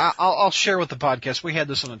 Both. Okay. I'll share with the podcast. We had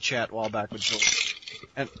this on a chat a while back with Joel.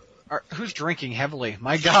 And who's drinking heavily?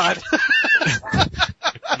 My God.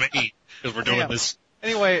 Me, because we're doing this.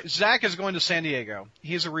 Anyway, Zach is going to San Diego.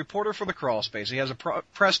 He's a reporter for the Crawl Space. He has a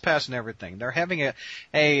press pass and everything. They're having a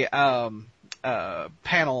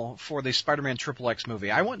panel for the Spider-Man XXX movie.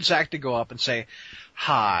 I want Zach to go up and say,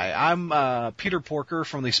 "Hi, I'm Peter Porker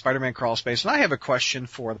from the Spider-Man Crawl Space, and I have a question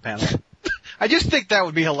for the panel." I just think that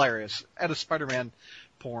would be hilarious at a Spider-Man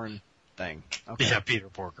porn thing. Okay. Yeah, Peter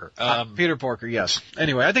Porker. Peter Porker, yes.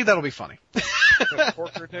 Anyway, I think that'll be funny. So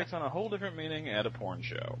Porker takes on a whole different meaning at a porn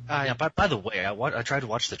show. Yeah, by the way, I tried to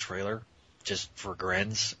watch the trailer just for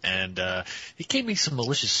grins, and he gave me some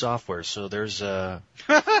malicious software. So there's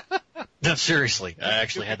no, seriously, I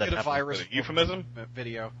actually had that happen. Virus euphemism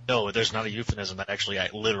video. No, there's not a euphemism. That actually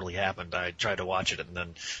literally happened. I tried to watch it, and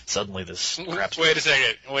then suddenly this crap. Wait a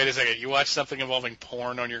second. You watched something involving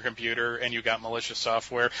porn on your computer, and you got malicious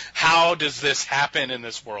software. How does this happen in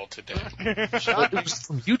this world today? It was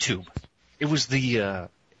from YouTube. It was the.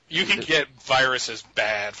 You can get viruses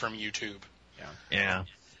bad from YouTube. Yeah.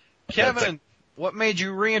 Kevin, what made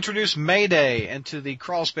you reintroduce Mayday into the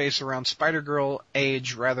crawl space around Spider-Girl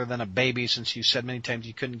age rather than a baby, since you said many times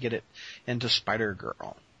you couldn't get it into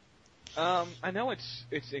Spider-Girl? I know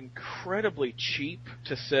it's incredibly cheap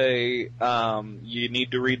to say you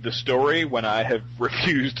need to read the story when I have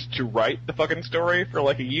refused to write the fucking story for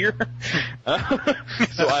like a year.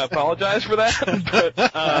 So I apologize for that.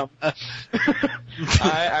 But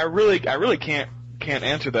I really can't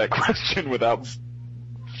answer that question without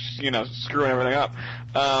screwing everything up.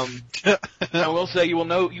 I will say you will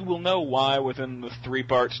know why within the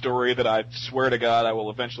 3-part story that I swear to God I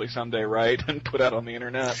will eventually someday write and put out on the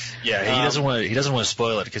internet. Yeah, he doesn't want to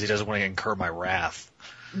spoil it because he doesn't want to incur my wrath.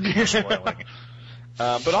 Spoiling it.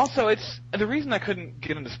 But also, it's the reason I couldn't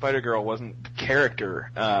get into Spider-Girl wasn't the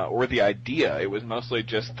character or the idea. It was mostly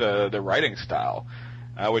just the writing style,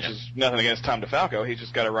 which is nothing against Tom DeFalco. He's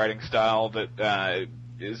just got a writing style that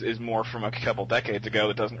is more from a couple decades ago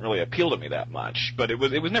that doesn't really appeal to me that much. But it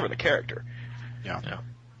was never the character. Yeah.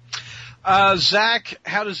 Zach,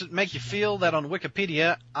 how does it make you feel that on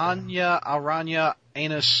Wikipedia, Anya Aranya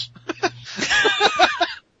Anus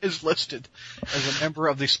is listed as a member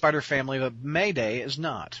of the Spider family, but Mayday is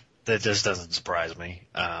not? That just doesn't surprise me.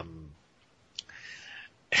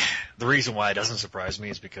 The reason why it doesn't surprise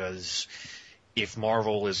me is because if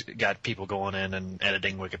Marvel has got people going in and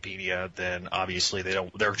editing Wikipedia, then obviously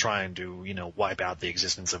they're trying to, wipe out the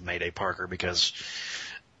existence of Mayday Parker because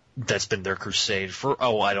that's been their crusade for,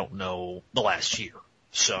 I don't know, the last year.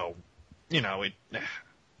 So,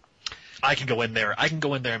 I can go in there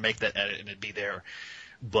and make that edit and it'd be there,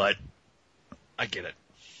 but I get it.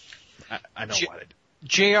 I know why they do.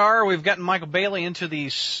 JR, we've gotten Michael Bailey into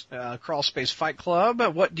the Crawl Space Fight Club.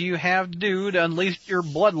 What do you have to do to unleash your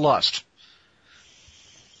bloodlust?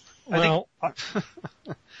 Well,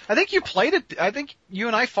 I think you played it. I think you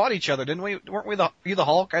and I fought each other, didn't we? Weren't we you the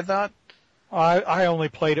Hulk, I thought? I only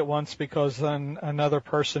played it once because then another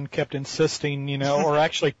person kept insisting, or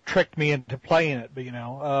actually tricked me into playing it. But,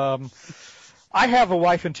 I have a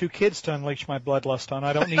wife and 2 kids to unleash my bloodlust on.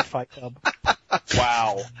 I don't need Fight Club.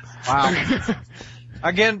 Wow.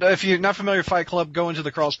 Again, if you're not familiar with Fight Club, go into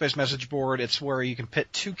the Crawl Space message board. It's where you can pit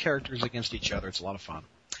 2 characters against each other. It's a lot of fun.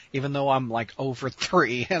 Even though I'm like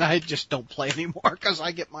 0-3 and I just don't play anymore because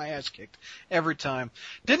I get my ass kicked every time.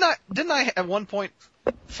 Didn't I at one point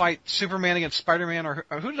fight Superman against Spider-Man, or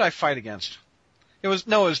who did I fight against? It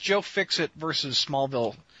was Joe Fixit versus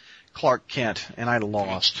Smallville Clark Kent, and I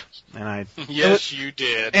lost. And Yes, you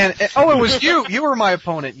did. And it was you. You were my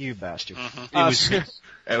opponent, you bastard. It was,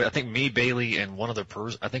 I think me, Bailey, and one other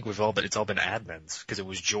person. I think it's all been admins because it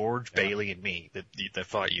was George, Bailey, and me that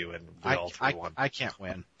fought you, and we all 3 won. I can't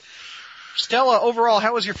win. Stella, overall,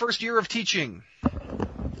 how was your first year of teaching?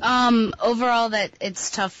 Overall, that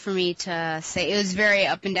it's tough for me to say. It was a very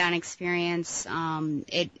up and down experience.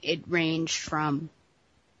 It ranged from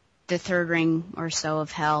the 3rd ring or so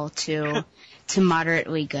of hell to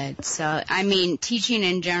moderately good. So, I mean, teaching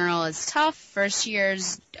in general is tough. First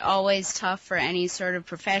year's always tough for any sort of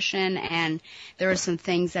profession, and there were some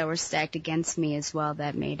things that were stacked against me as well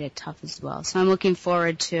that made it tough as well. So I'm looking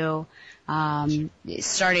forward to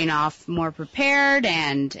starting off more prepared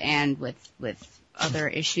and with other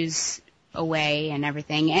issues away and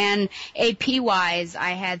everything. And AP-wise,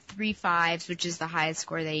 I had 3 5s, which is the highest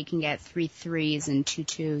score that you can get, 3 3s and 2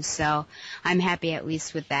 2s. So I'm happy at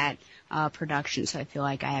least with that production. So I feel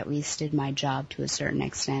like I at least did my job to a certain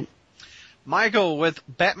extent. Michael, with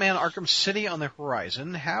Batman Arkham City on the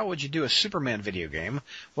horizon, how would you do a Superman video game?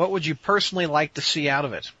 What would you personally like to see out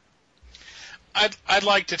of it? I'd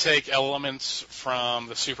like to take elements from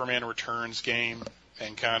the Superman Returns game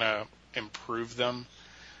and kind of improve them,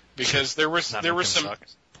 because there was some.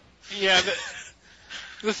 Yeah,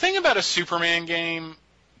 the thing about a Superman game,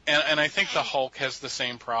 and I think the Hulk has the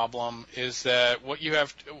same problem, is that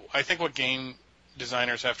I think what game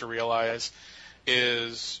designers have to realize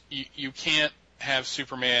is you can't have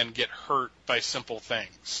Superman get hurt by simple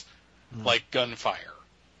things like gunfire.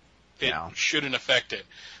 It shouldn't affect it.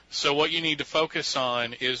 So what you need to focus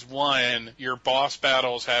on is, 1, your boss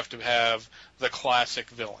battles have to have the classic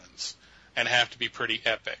villains and have to be pretty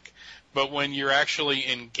epic. But when you're actually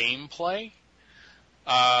in gameplay,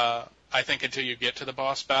 I think until you get to the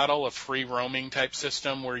boss battle, a free roaming type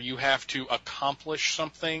system where you have to accomplish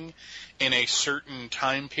something in a certain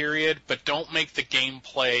time period, but don't make the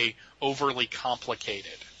gameplay overly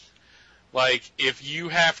complicated. Like, if you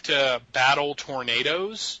have to battle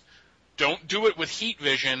tornadoes, don't do it with heat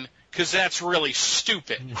vision, because that's really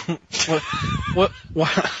stupid. What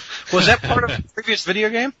was that part of the previous video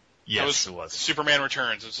game? Yes, it was. Superman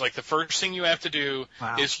Returns. It's like the first thing you have to do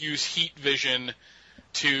is use heat vision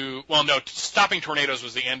stopping tornadoes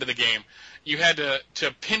was the end of the game. You had to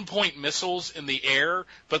pinpoint missiles in the air,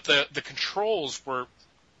 but the controls were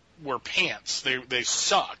pants. They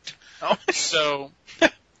sucked. Oh. So,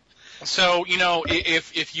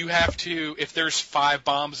 if there's 5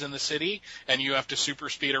 bombs in the city and you have to super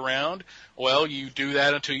speed around, well, you do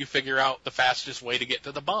that until you figure out the fastest way to get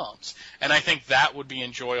to the bombs. And I think that would be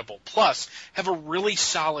enjoyable. Plus, have a really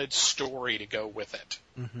solid story to go with it.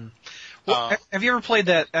 Mm-hmm. Well, have you ever played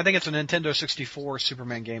that? I think it's a Nintendo 64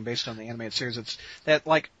 Superman game based on the animated series.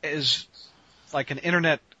 Is like an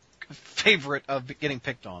internet favorite of getting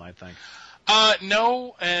picked on, I think.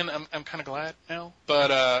 No, and I'm kind of glad now.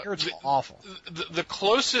 But it's awful. The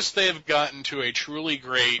closest they've gotten to a truly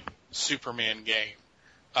great Superman game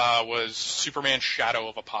was Superman Shadow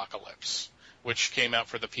of Apocalypse, which came out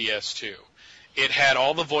for the PS2. It had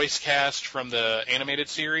all the voice cast from the animated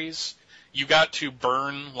series. You got to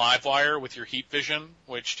burn Livewire with your heat vision,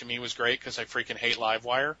 which to me was great because I freaking hate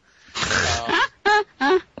Livewire.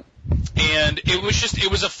 And it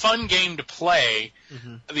was a fun game to play.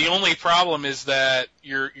 Mm-hmm. The only problem is that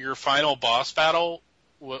your final boss battle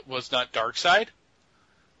was not Darkseid.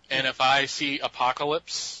 And if I see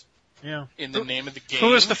Apocalypse in the name of the game...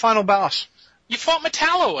 Who is the final boss? You fought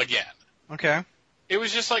Metallo again. Okay. It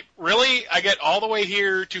was just like, really? I get all the way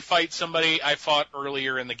here to fight somebody I fought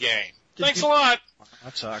earlier in the game. Thanks a lot.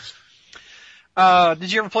 That sucks.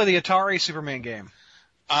 Did you ever play the Atari Superman game?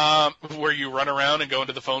 Where you run around and go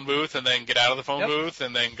into the phone booth and then get out of the phone booth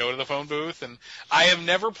and then go to the phone booth. And I have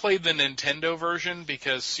never played the Nintendo version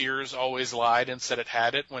because Sears always lied and said it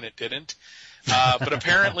had it when it didn't. But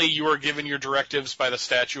apparently you are given your directives by the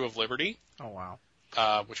Statue of Liberty. Oh,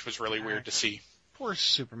 wow. Which was really weird to see. Poor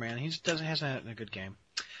Superman. He hasn't had a good game.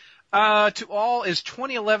 To all, is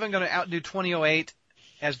 2011 going to outdo 2008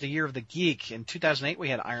 as the year of the geek? In 2008, we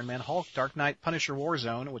had Iron Man, Hulk, Dark Knight, Punisher,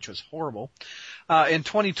 Warzone, which was horrible. In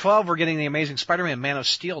 2012, we're getting The Amazing Spider-Man, Man of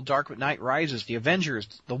Steel, Dark Knight Rises, The Avengers,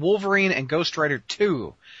 The Wolverine, and Ghost Rider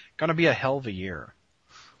 2. Going to be a hell of a year.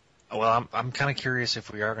 Well, I'm kind of curious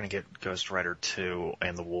if we are going to get Ghost Rider 2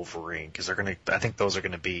 and the Wolverine, because I think those are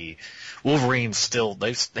going to be, Wolverine still,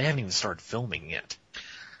 they haven't even started filming yet.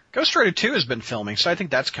 Ghost Rider 2 has been filming, so I think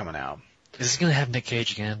that's coming out. Is he going to have Nick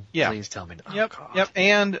Cage again? Yeah. Please tell me. Oh, Yep, God. yep,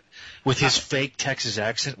 and with his fake Texas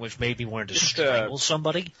accent, which made me want to strangle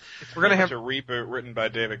somebody. we're going to have a reboot written by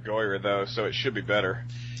David Goyer, though, so it should be better.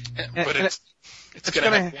 But it's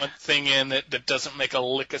going to have one thing in that doesn't make a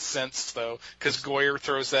lick of sense, though, because Goyer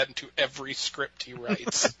throws that into every script he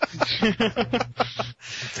writes.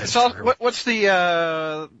 So, what's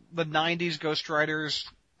the 90s Ghost Riders?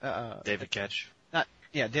 David Ketch.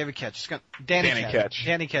 David Ketch. Danny Ketch.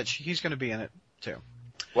 Danny Ketch. He's going to be in it, too.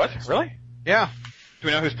 What? Really? Yeah. Do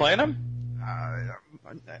we know who's playing him?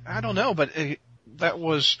 I don't know, but that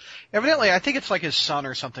was evidently. I think it's like his son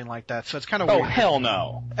or something like that. So it's kind of Oh, weird. hell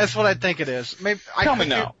no. That's what I think it is. Maybe Tell me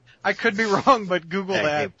no. I could be wrong, but Google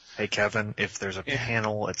that. Hey, Kevin, if there's a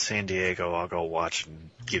panel at San Diego, I'll go watch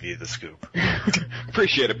and give you the scoop.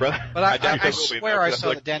 Appreciate it, brother. But I swear I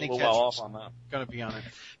saw that Danny Ketch Ketch was on that. going to be on it.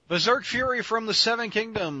 Berserk Fury from the Seven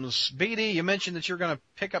Kingdoms. BD, you mentioned that you're going to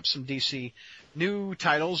pick up some DC new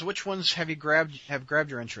titles. Which ones have grabbed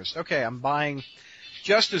your interest? Okay, I'm buying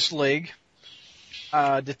Justice League,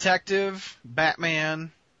 Detective,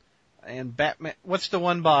 Batman, and Batman. What's the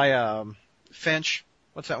one by Finch?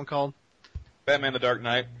 What's that one called? Batman the Dark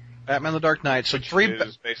Knight. Batman the Dark Knight. So Which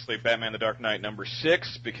is basically Batman the Dark Knight number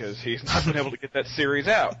 6 because he's not been able to get that series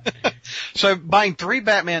out. So I'm buying 3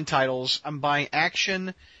 Batman titles. I'm buying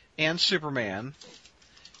Action and Superman,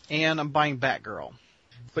 and I'm buying Batgirl.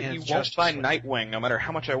 But and you won't Justice buy League. Nightwing no matter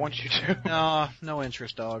how much I want you to. No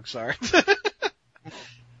interest, dog. Sorry.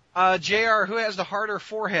 JR, who has the harder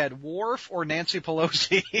forehead, Worf or Nancy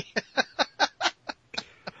Pelosi?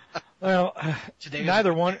 Well,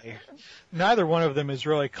 neither one of them is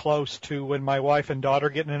really close to when my wife and daughter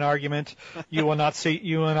get in an argument. You will not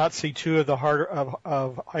see two of the harder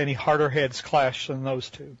of any harder heads clash than those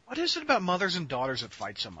two. What is it about mothers and daughters that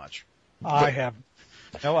fight so much? I have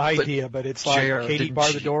no idea, but it's like JR, Katie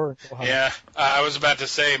bar the door. Yeah, I was about to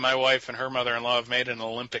say my wife and her mother-in-law have made an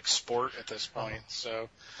Olympic sport at this point. So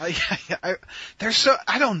I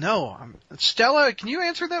don't know. Stella, can you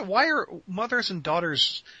answer that? Why are mothers and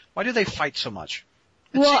daughters? Why do they fight so much?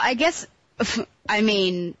 Well, I guess. I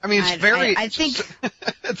mean, it's I think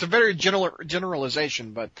it's a very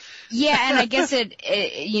generalization, but yeah, and I guess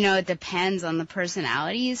it depends on the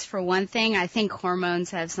personalities. For one thing, I think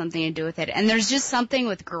hormones have something to do with it, and there's just something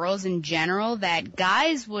with girls in general that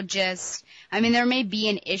guys will just. I mean, there may be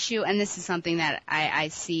an issue, and this is something that I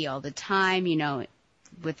see all the time.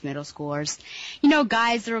 With middle schoolers,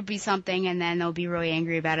 guys, there will be something, and then they'll be really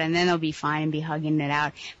angry about it, and then they'll be fine and be hugging it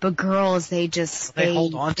out. But girls, they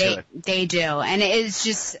hold on to it. They do, and it's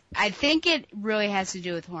just. I think it really has to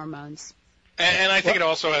do with hormones. And I think it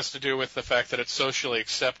also has to do with the fact that it's socially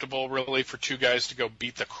acceptable, really, for two guys to go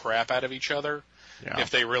beat the crap out of each other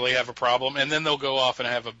if they really have a problem, and then they'll go off and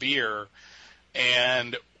have a beer.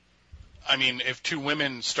 And I mean, if two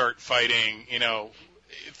women start fighting,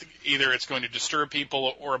 either it's going to disturb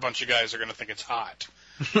people or a bunch of guys are going to think it's hot.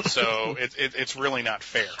 So it's really not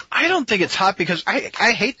fair. I don't think it's hot because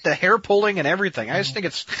I hate the hair pulling and everything. I just think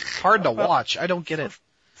it's hard to watch. I don't get it.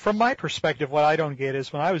 From my perspective, what I don't get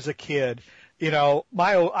is when I was a kid, I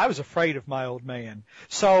was afraid of my old man.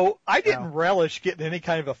 So I didn't relish getting any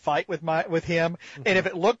kind of a fight with him. Mm-hmm. And if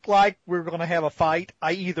it looked like we were going to have a fight,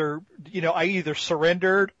 I either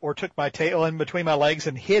surrendered or took my tail in between my legs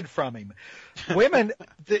and hid from him. Women,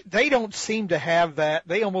 they don't seem to have that.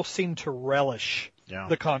 They almost seem to relish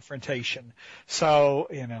the confrontation. So,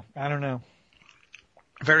 I don't know.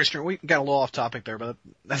 Very strange. We got a little off topic there, but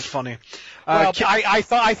that's funny. Well, I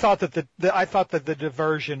thought that the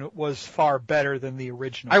diversion was far better than the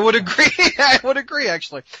original. I would agree. I would agree,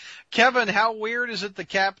 actually. Kevin, how weird is it that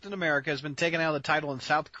Captain America has been taken out of the title in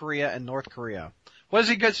South Korea and North Korea? What's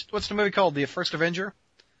the movie called? The First Avenger?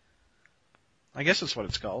 I guess that's what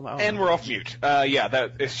it's called. And we're off mute.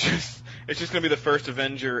 It's just going to be the First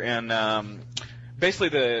Avenger, and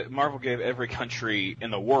basically Marvel gave every country in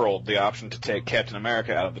the world the option to take Captain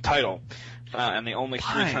America out of the title. And the only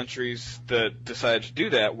three countries that decided to do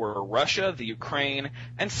that were Russia, the Ukraine,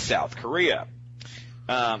 and South Korea.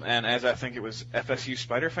 And as I think it was FSU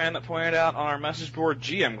Spider-Fan that pointed out on our message board,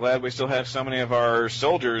 gee, I'm glad we still have so many of our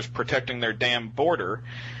soldiers protecting their damn border.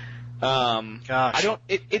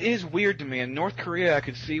 It is weird to me. In North Korea, I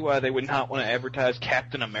could see why they would not want to advertise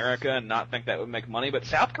Captain America and not think that would make money. But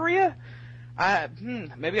South Korea?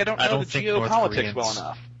 Maybe I don't know the geopolitics well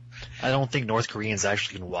enough. I don't think North Koreans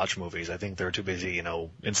actually can watch movies. I think they're too busy,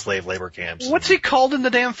 in slave labor camps. What's he called in the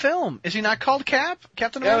damn film? Is he not called Captain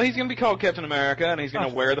America? No, he's going to be called Captain America, and he's going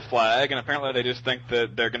to wear the flag, and apparently they just think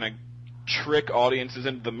that they're going to trick audiences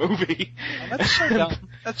into the movie. Oh, that's so dumb.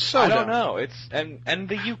 That's so dumb. I don't know. It's and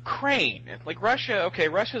the Ukraine, like Russia. Okay,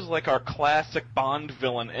 Russia's like our classic Bond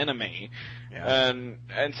villain enemy, and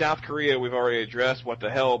South Korea we've already addressed. What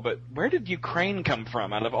the hell? But where did Ukraine come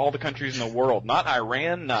from? Out of all the countries in the world, not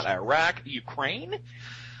Iran, not Iraq, Ukraine.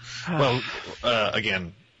 Well,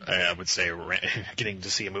 again, I would say getting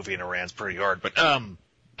to see a movie in Iran's pretty hard, but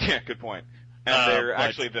yeah, good point. And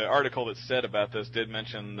actually, the article that said about this did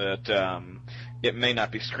mention that it may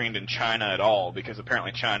not be screened in China at all, because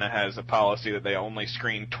apparently China has a policy that they only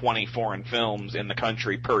screen 20 foreign films in the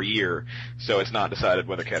country per year, so it's not decided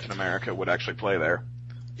whether Captain America would actually play there.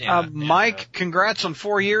 Mike, congrats on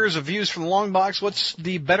 4 years of views from the Long Box. What's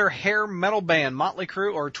the better hair metal band, Motley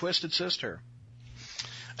Crue or Twisted Sister?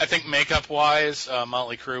 I think makeup-wise,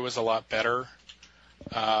 Motley Crue was a lot better.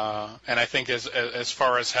 And I think as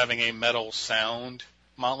far as having a metal sound,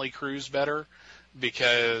 Motley Crue's better,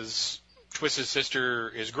 because Twisted Sister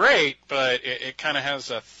is great, but it kind of has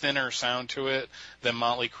a thinner sound to it than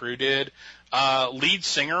Motley Crue did. Lead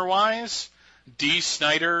singer-wise, Dee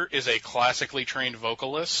Snider is a classically trained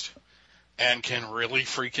vocalist and can really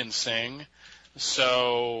freaking sing.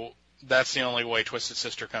 So that's the only way Twisted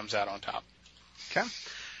Sister comes out on top. Okay.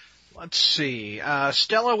 Let's see.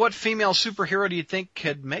 Stella, what female superhero do you think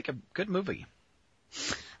could make a good movie?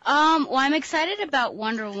 Well, I'm excited about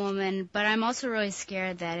Wonder Woman, but I'm also really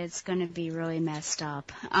scared that it's going to be really messed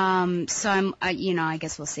up. So I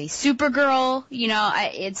guess we'll see. Supergirl,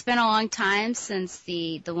 it's been a long time since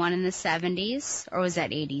the one in the 70s, or was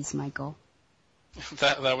that 80s, Michael?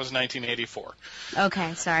 That was 1984.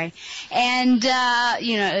 Okay, sorry. And,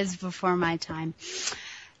 it was before my time.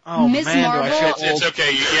 Oh, Miss man, Marvel. do I feel old. It's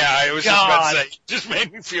okay. Yeah, I was just about to say, it just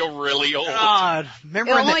made me feel really old. God,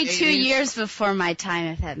 remember in the Only 2 80s? years before my time,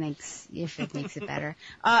 if it makes it better.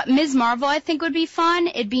 Ms. Marvel, I think, would be fun.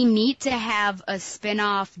 It'd be neat to have a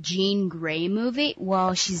spin-off Jean Grey movie.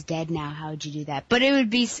 Well, she's dead now. How would you do that? But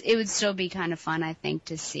it would still be kind of fun, I think,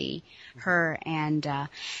 to see her and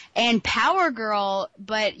Power Girl.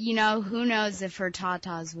 But who knows if her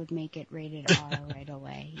tatas would make it rated R right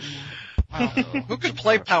away. Wow. Who could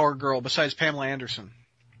play Power Girl besides Pamela Anderson?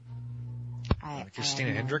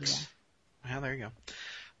 Christina Hendricks? Yeah, there you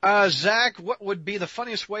go. Zach, what would be the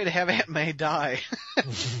funniest way to have Aunt May die?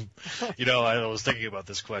 I was thinking about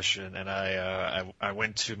this question, and I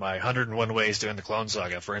went to my 101 Ways to End the Clone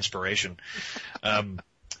Saga for inspiration.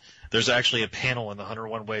 There's actually a panel in the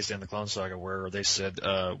 101 Ways to End the Clone Saga where they said,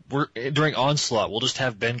 during Onslaught, we'll just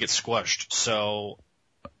have Ben get squashed, so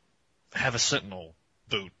have a Sentinel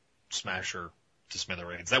boot Smasher to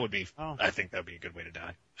smithereens. That would be, I think that would be a good way to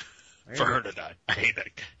die. For her to die. I hate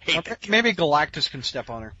that. Maybe Galactus can step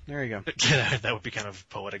on her. There you go. That would be kind of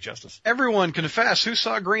poetic justice. Everyone confess. Who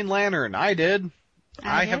saw Green Lantern? I did.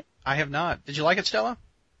 I have not. Did you like it, Stella?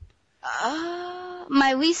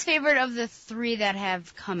 My least favorite of the three that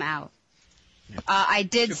have come out. I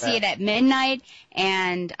did see it at midnight,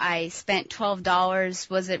 and I spent $12.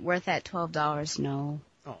 Was it worth that $12? No.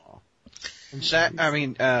 Oh. And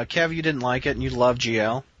Kev, you didn't like it, and you love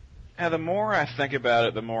GL. The more I think about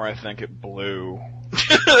it, the more I think it blew,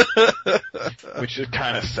 which is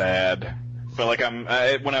kind of sad. But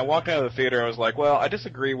when I walked out of the theater, I was like, well, I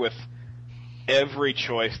disagree with every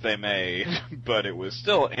choice they made, but it was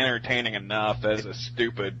still entertaining enough as a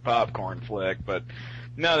stupid popcorn flick. But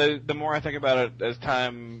no, the more I think about it as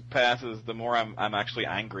time passes, the more I'm actually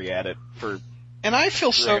angry at it for. And I feel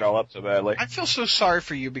it all up so badly. I feel so sorry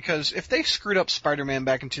for you, because if they screwed up Spider-Man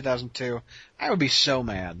back in 2002, I would be so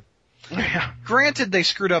mad. Yeah. Granted, they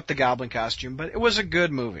screwed up the Goblin costume, but it was a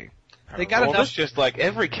good movie. They got enough. It's just like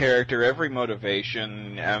every character, every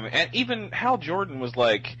motivation, and even Hal Jordan was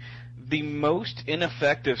like the most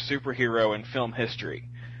ineffective superhero in film history.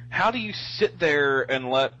 how do you sit there and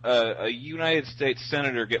let a United States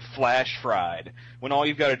senator get flash fried when all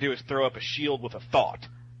you've got to do is throw up a shield with a thought?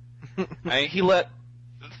 I mean, he let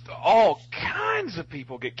all kinds of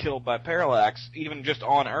people get killed by parallax, even just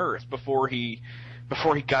on Earth, before he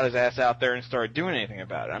got his ass out there and started doing anything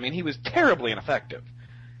about it. I mean, he was terribly ineffective.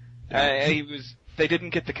 They didn't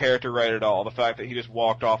get the character right at all. The fact that he just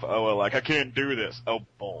walked off Oa like, I can't do this. Oh,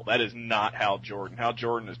 bull. That is not Hal Jordan. Hal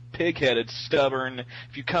Jordan is pig-headed, stubborn.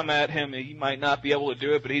 If you come at him, he might not be able to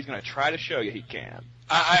do it, but he's going to try to show you he can.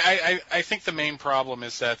 I think the main problem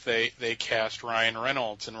is that they cast Ryan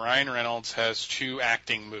Reynolds, and Ryan Reynolds has two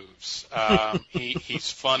acting moves.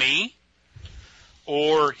 He's funny,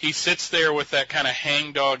 or he sits there with that kind of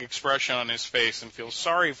hangdog expression on his face and feels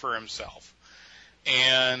sorry for himself.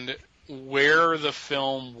 And where the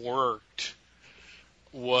film worked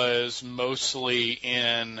was mostly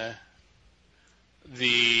in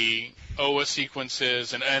the Oa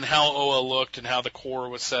sequences and how Oa looked and how the core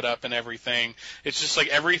was set up and everything. It's just like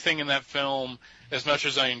everything in that film, as much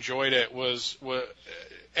as I enjoyed it, was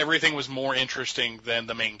everything was more interesting than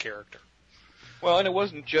the main character. Well, and it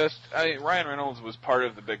wasn't just, Ryan Reynolds was part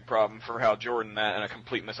of the big problem for Hal Jordan, that and a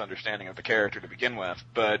complete misunderstanding of the character to begin with,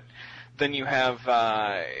 but then you have,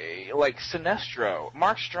 like Sinestro.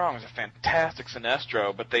 Mark Strong is a fantastic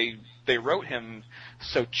Sinestro, but they wrote him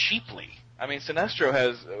so cheaply. I mean, Sinestro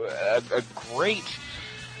has a great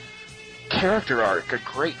character arc, a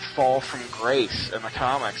great fall from grace in the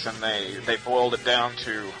comics, and they boiled it down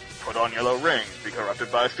to put on yellow rings, be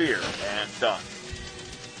corrupted by fear, and done.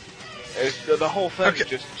 The whole thing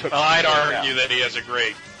just took... Well, I'd argue that he has a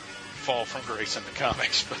great fall from grace in the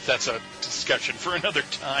comics, but that's a discussion for another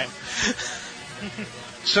time.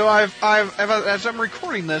 So as I'm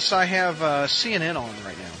recording this, I have CNN on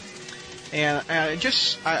right now. And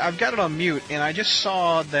I've got it on mute, and I just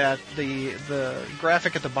saw that the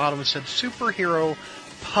graphic at the bottom said superhero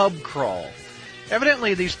pub crawl.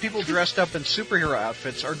 Evidently, these people dressed up in superhero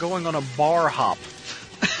outfits are going on a bar hop,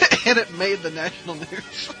 and it made the national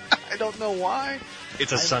news. I don't know why.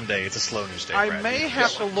 It's a Sunday. It's a slow news day. I may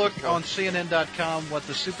have to look on CNN.com what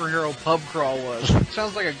the superhero pub crawl was. It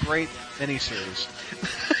sounds like a great miniseries.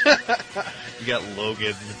 You got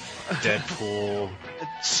Logan, Deadpool,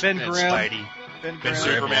 Ben Grimm, Spidey, Ben Grimm,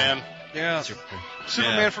 Superman. Yeah.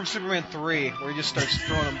 Superman from Superman 3, where he just starts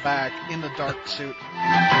throwing him back in the dark suit.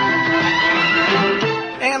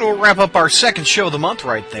 And we'll wrap up our second show of the month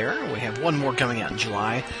right there. We have one more coming out in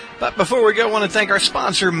July. But before we go, I want to thank our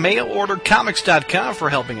sponsor, MailOrderComics.com,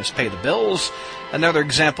 for helping us pay the bills. Another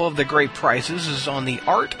example of the great prices is on the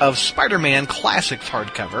Art of Spider-Man Classics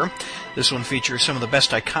hardcover. This one features some of the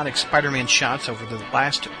best iconic Spider-Man shots over the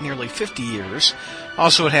last nearly 50 years.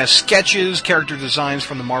 Also, it has sketches, character designs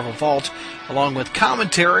from the Marvel Vault, along with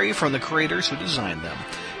commentary from the creators who designed them.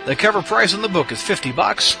 The cover price on the book is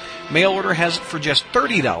 $50. Mail order has it for just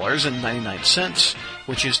 $30.99,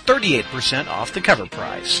 which is 38% off the cover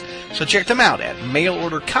price. So check them out at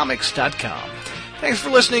mailordercomics.com. Thanks for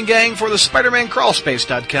listening, gang. For the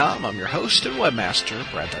SpidermanCrawlspace.com, I'm your host and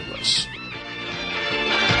webmaster, Brad Douglas.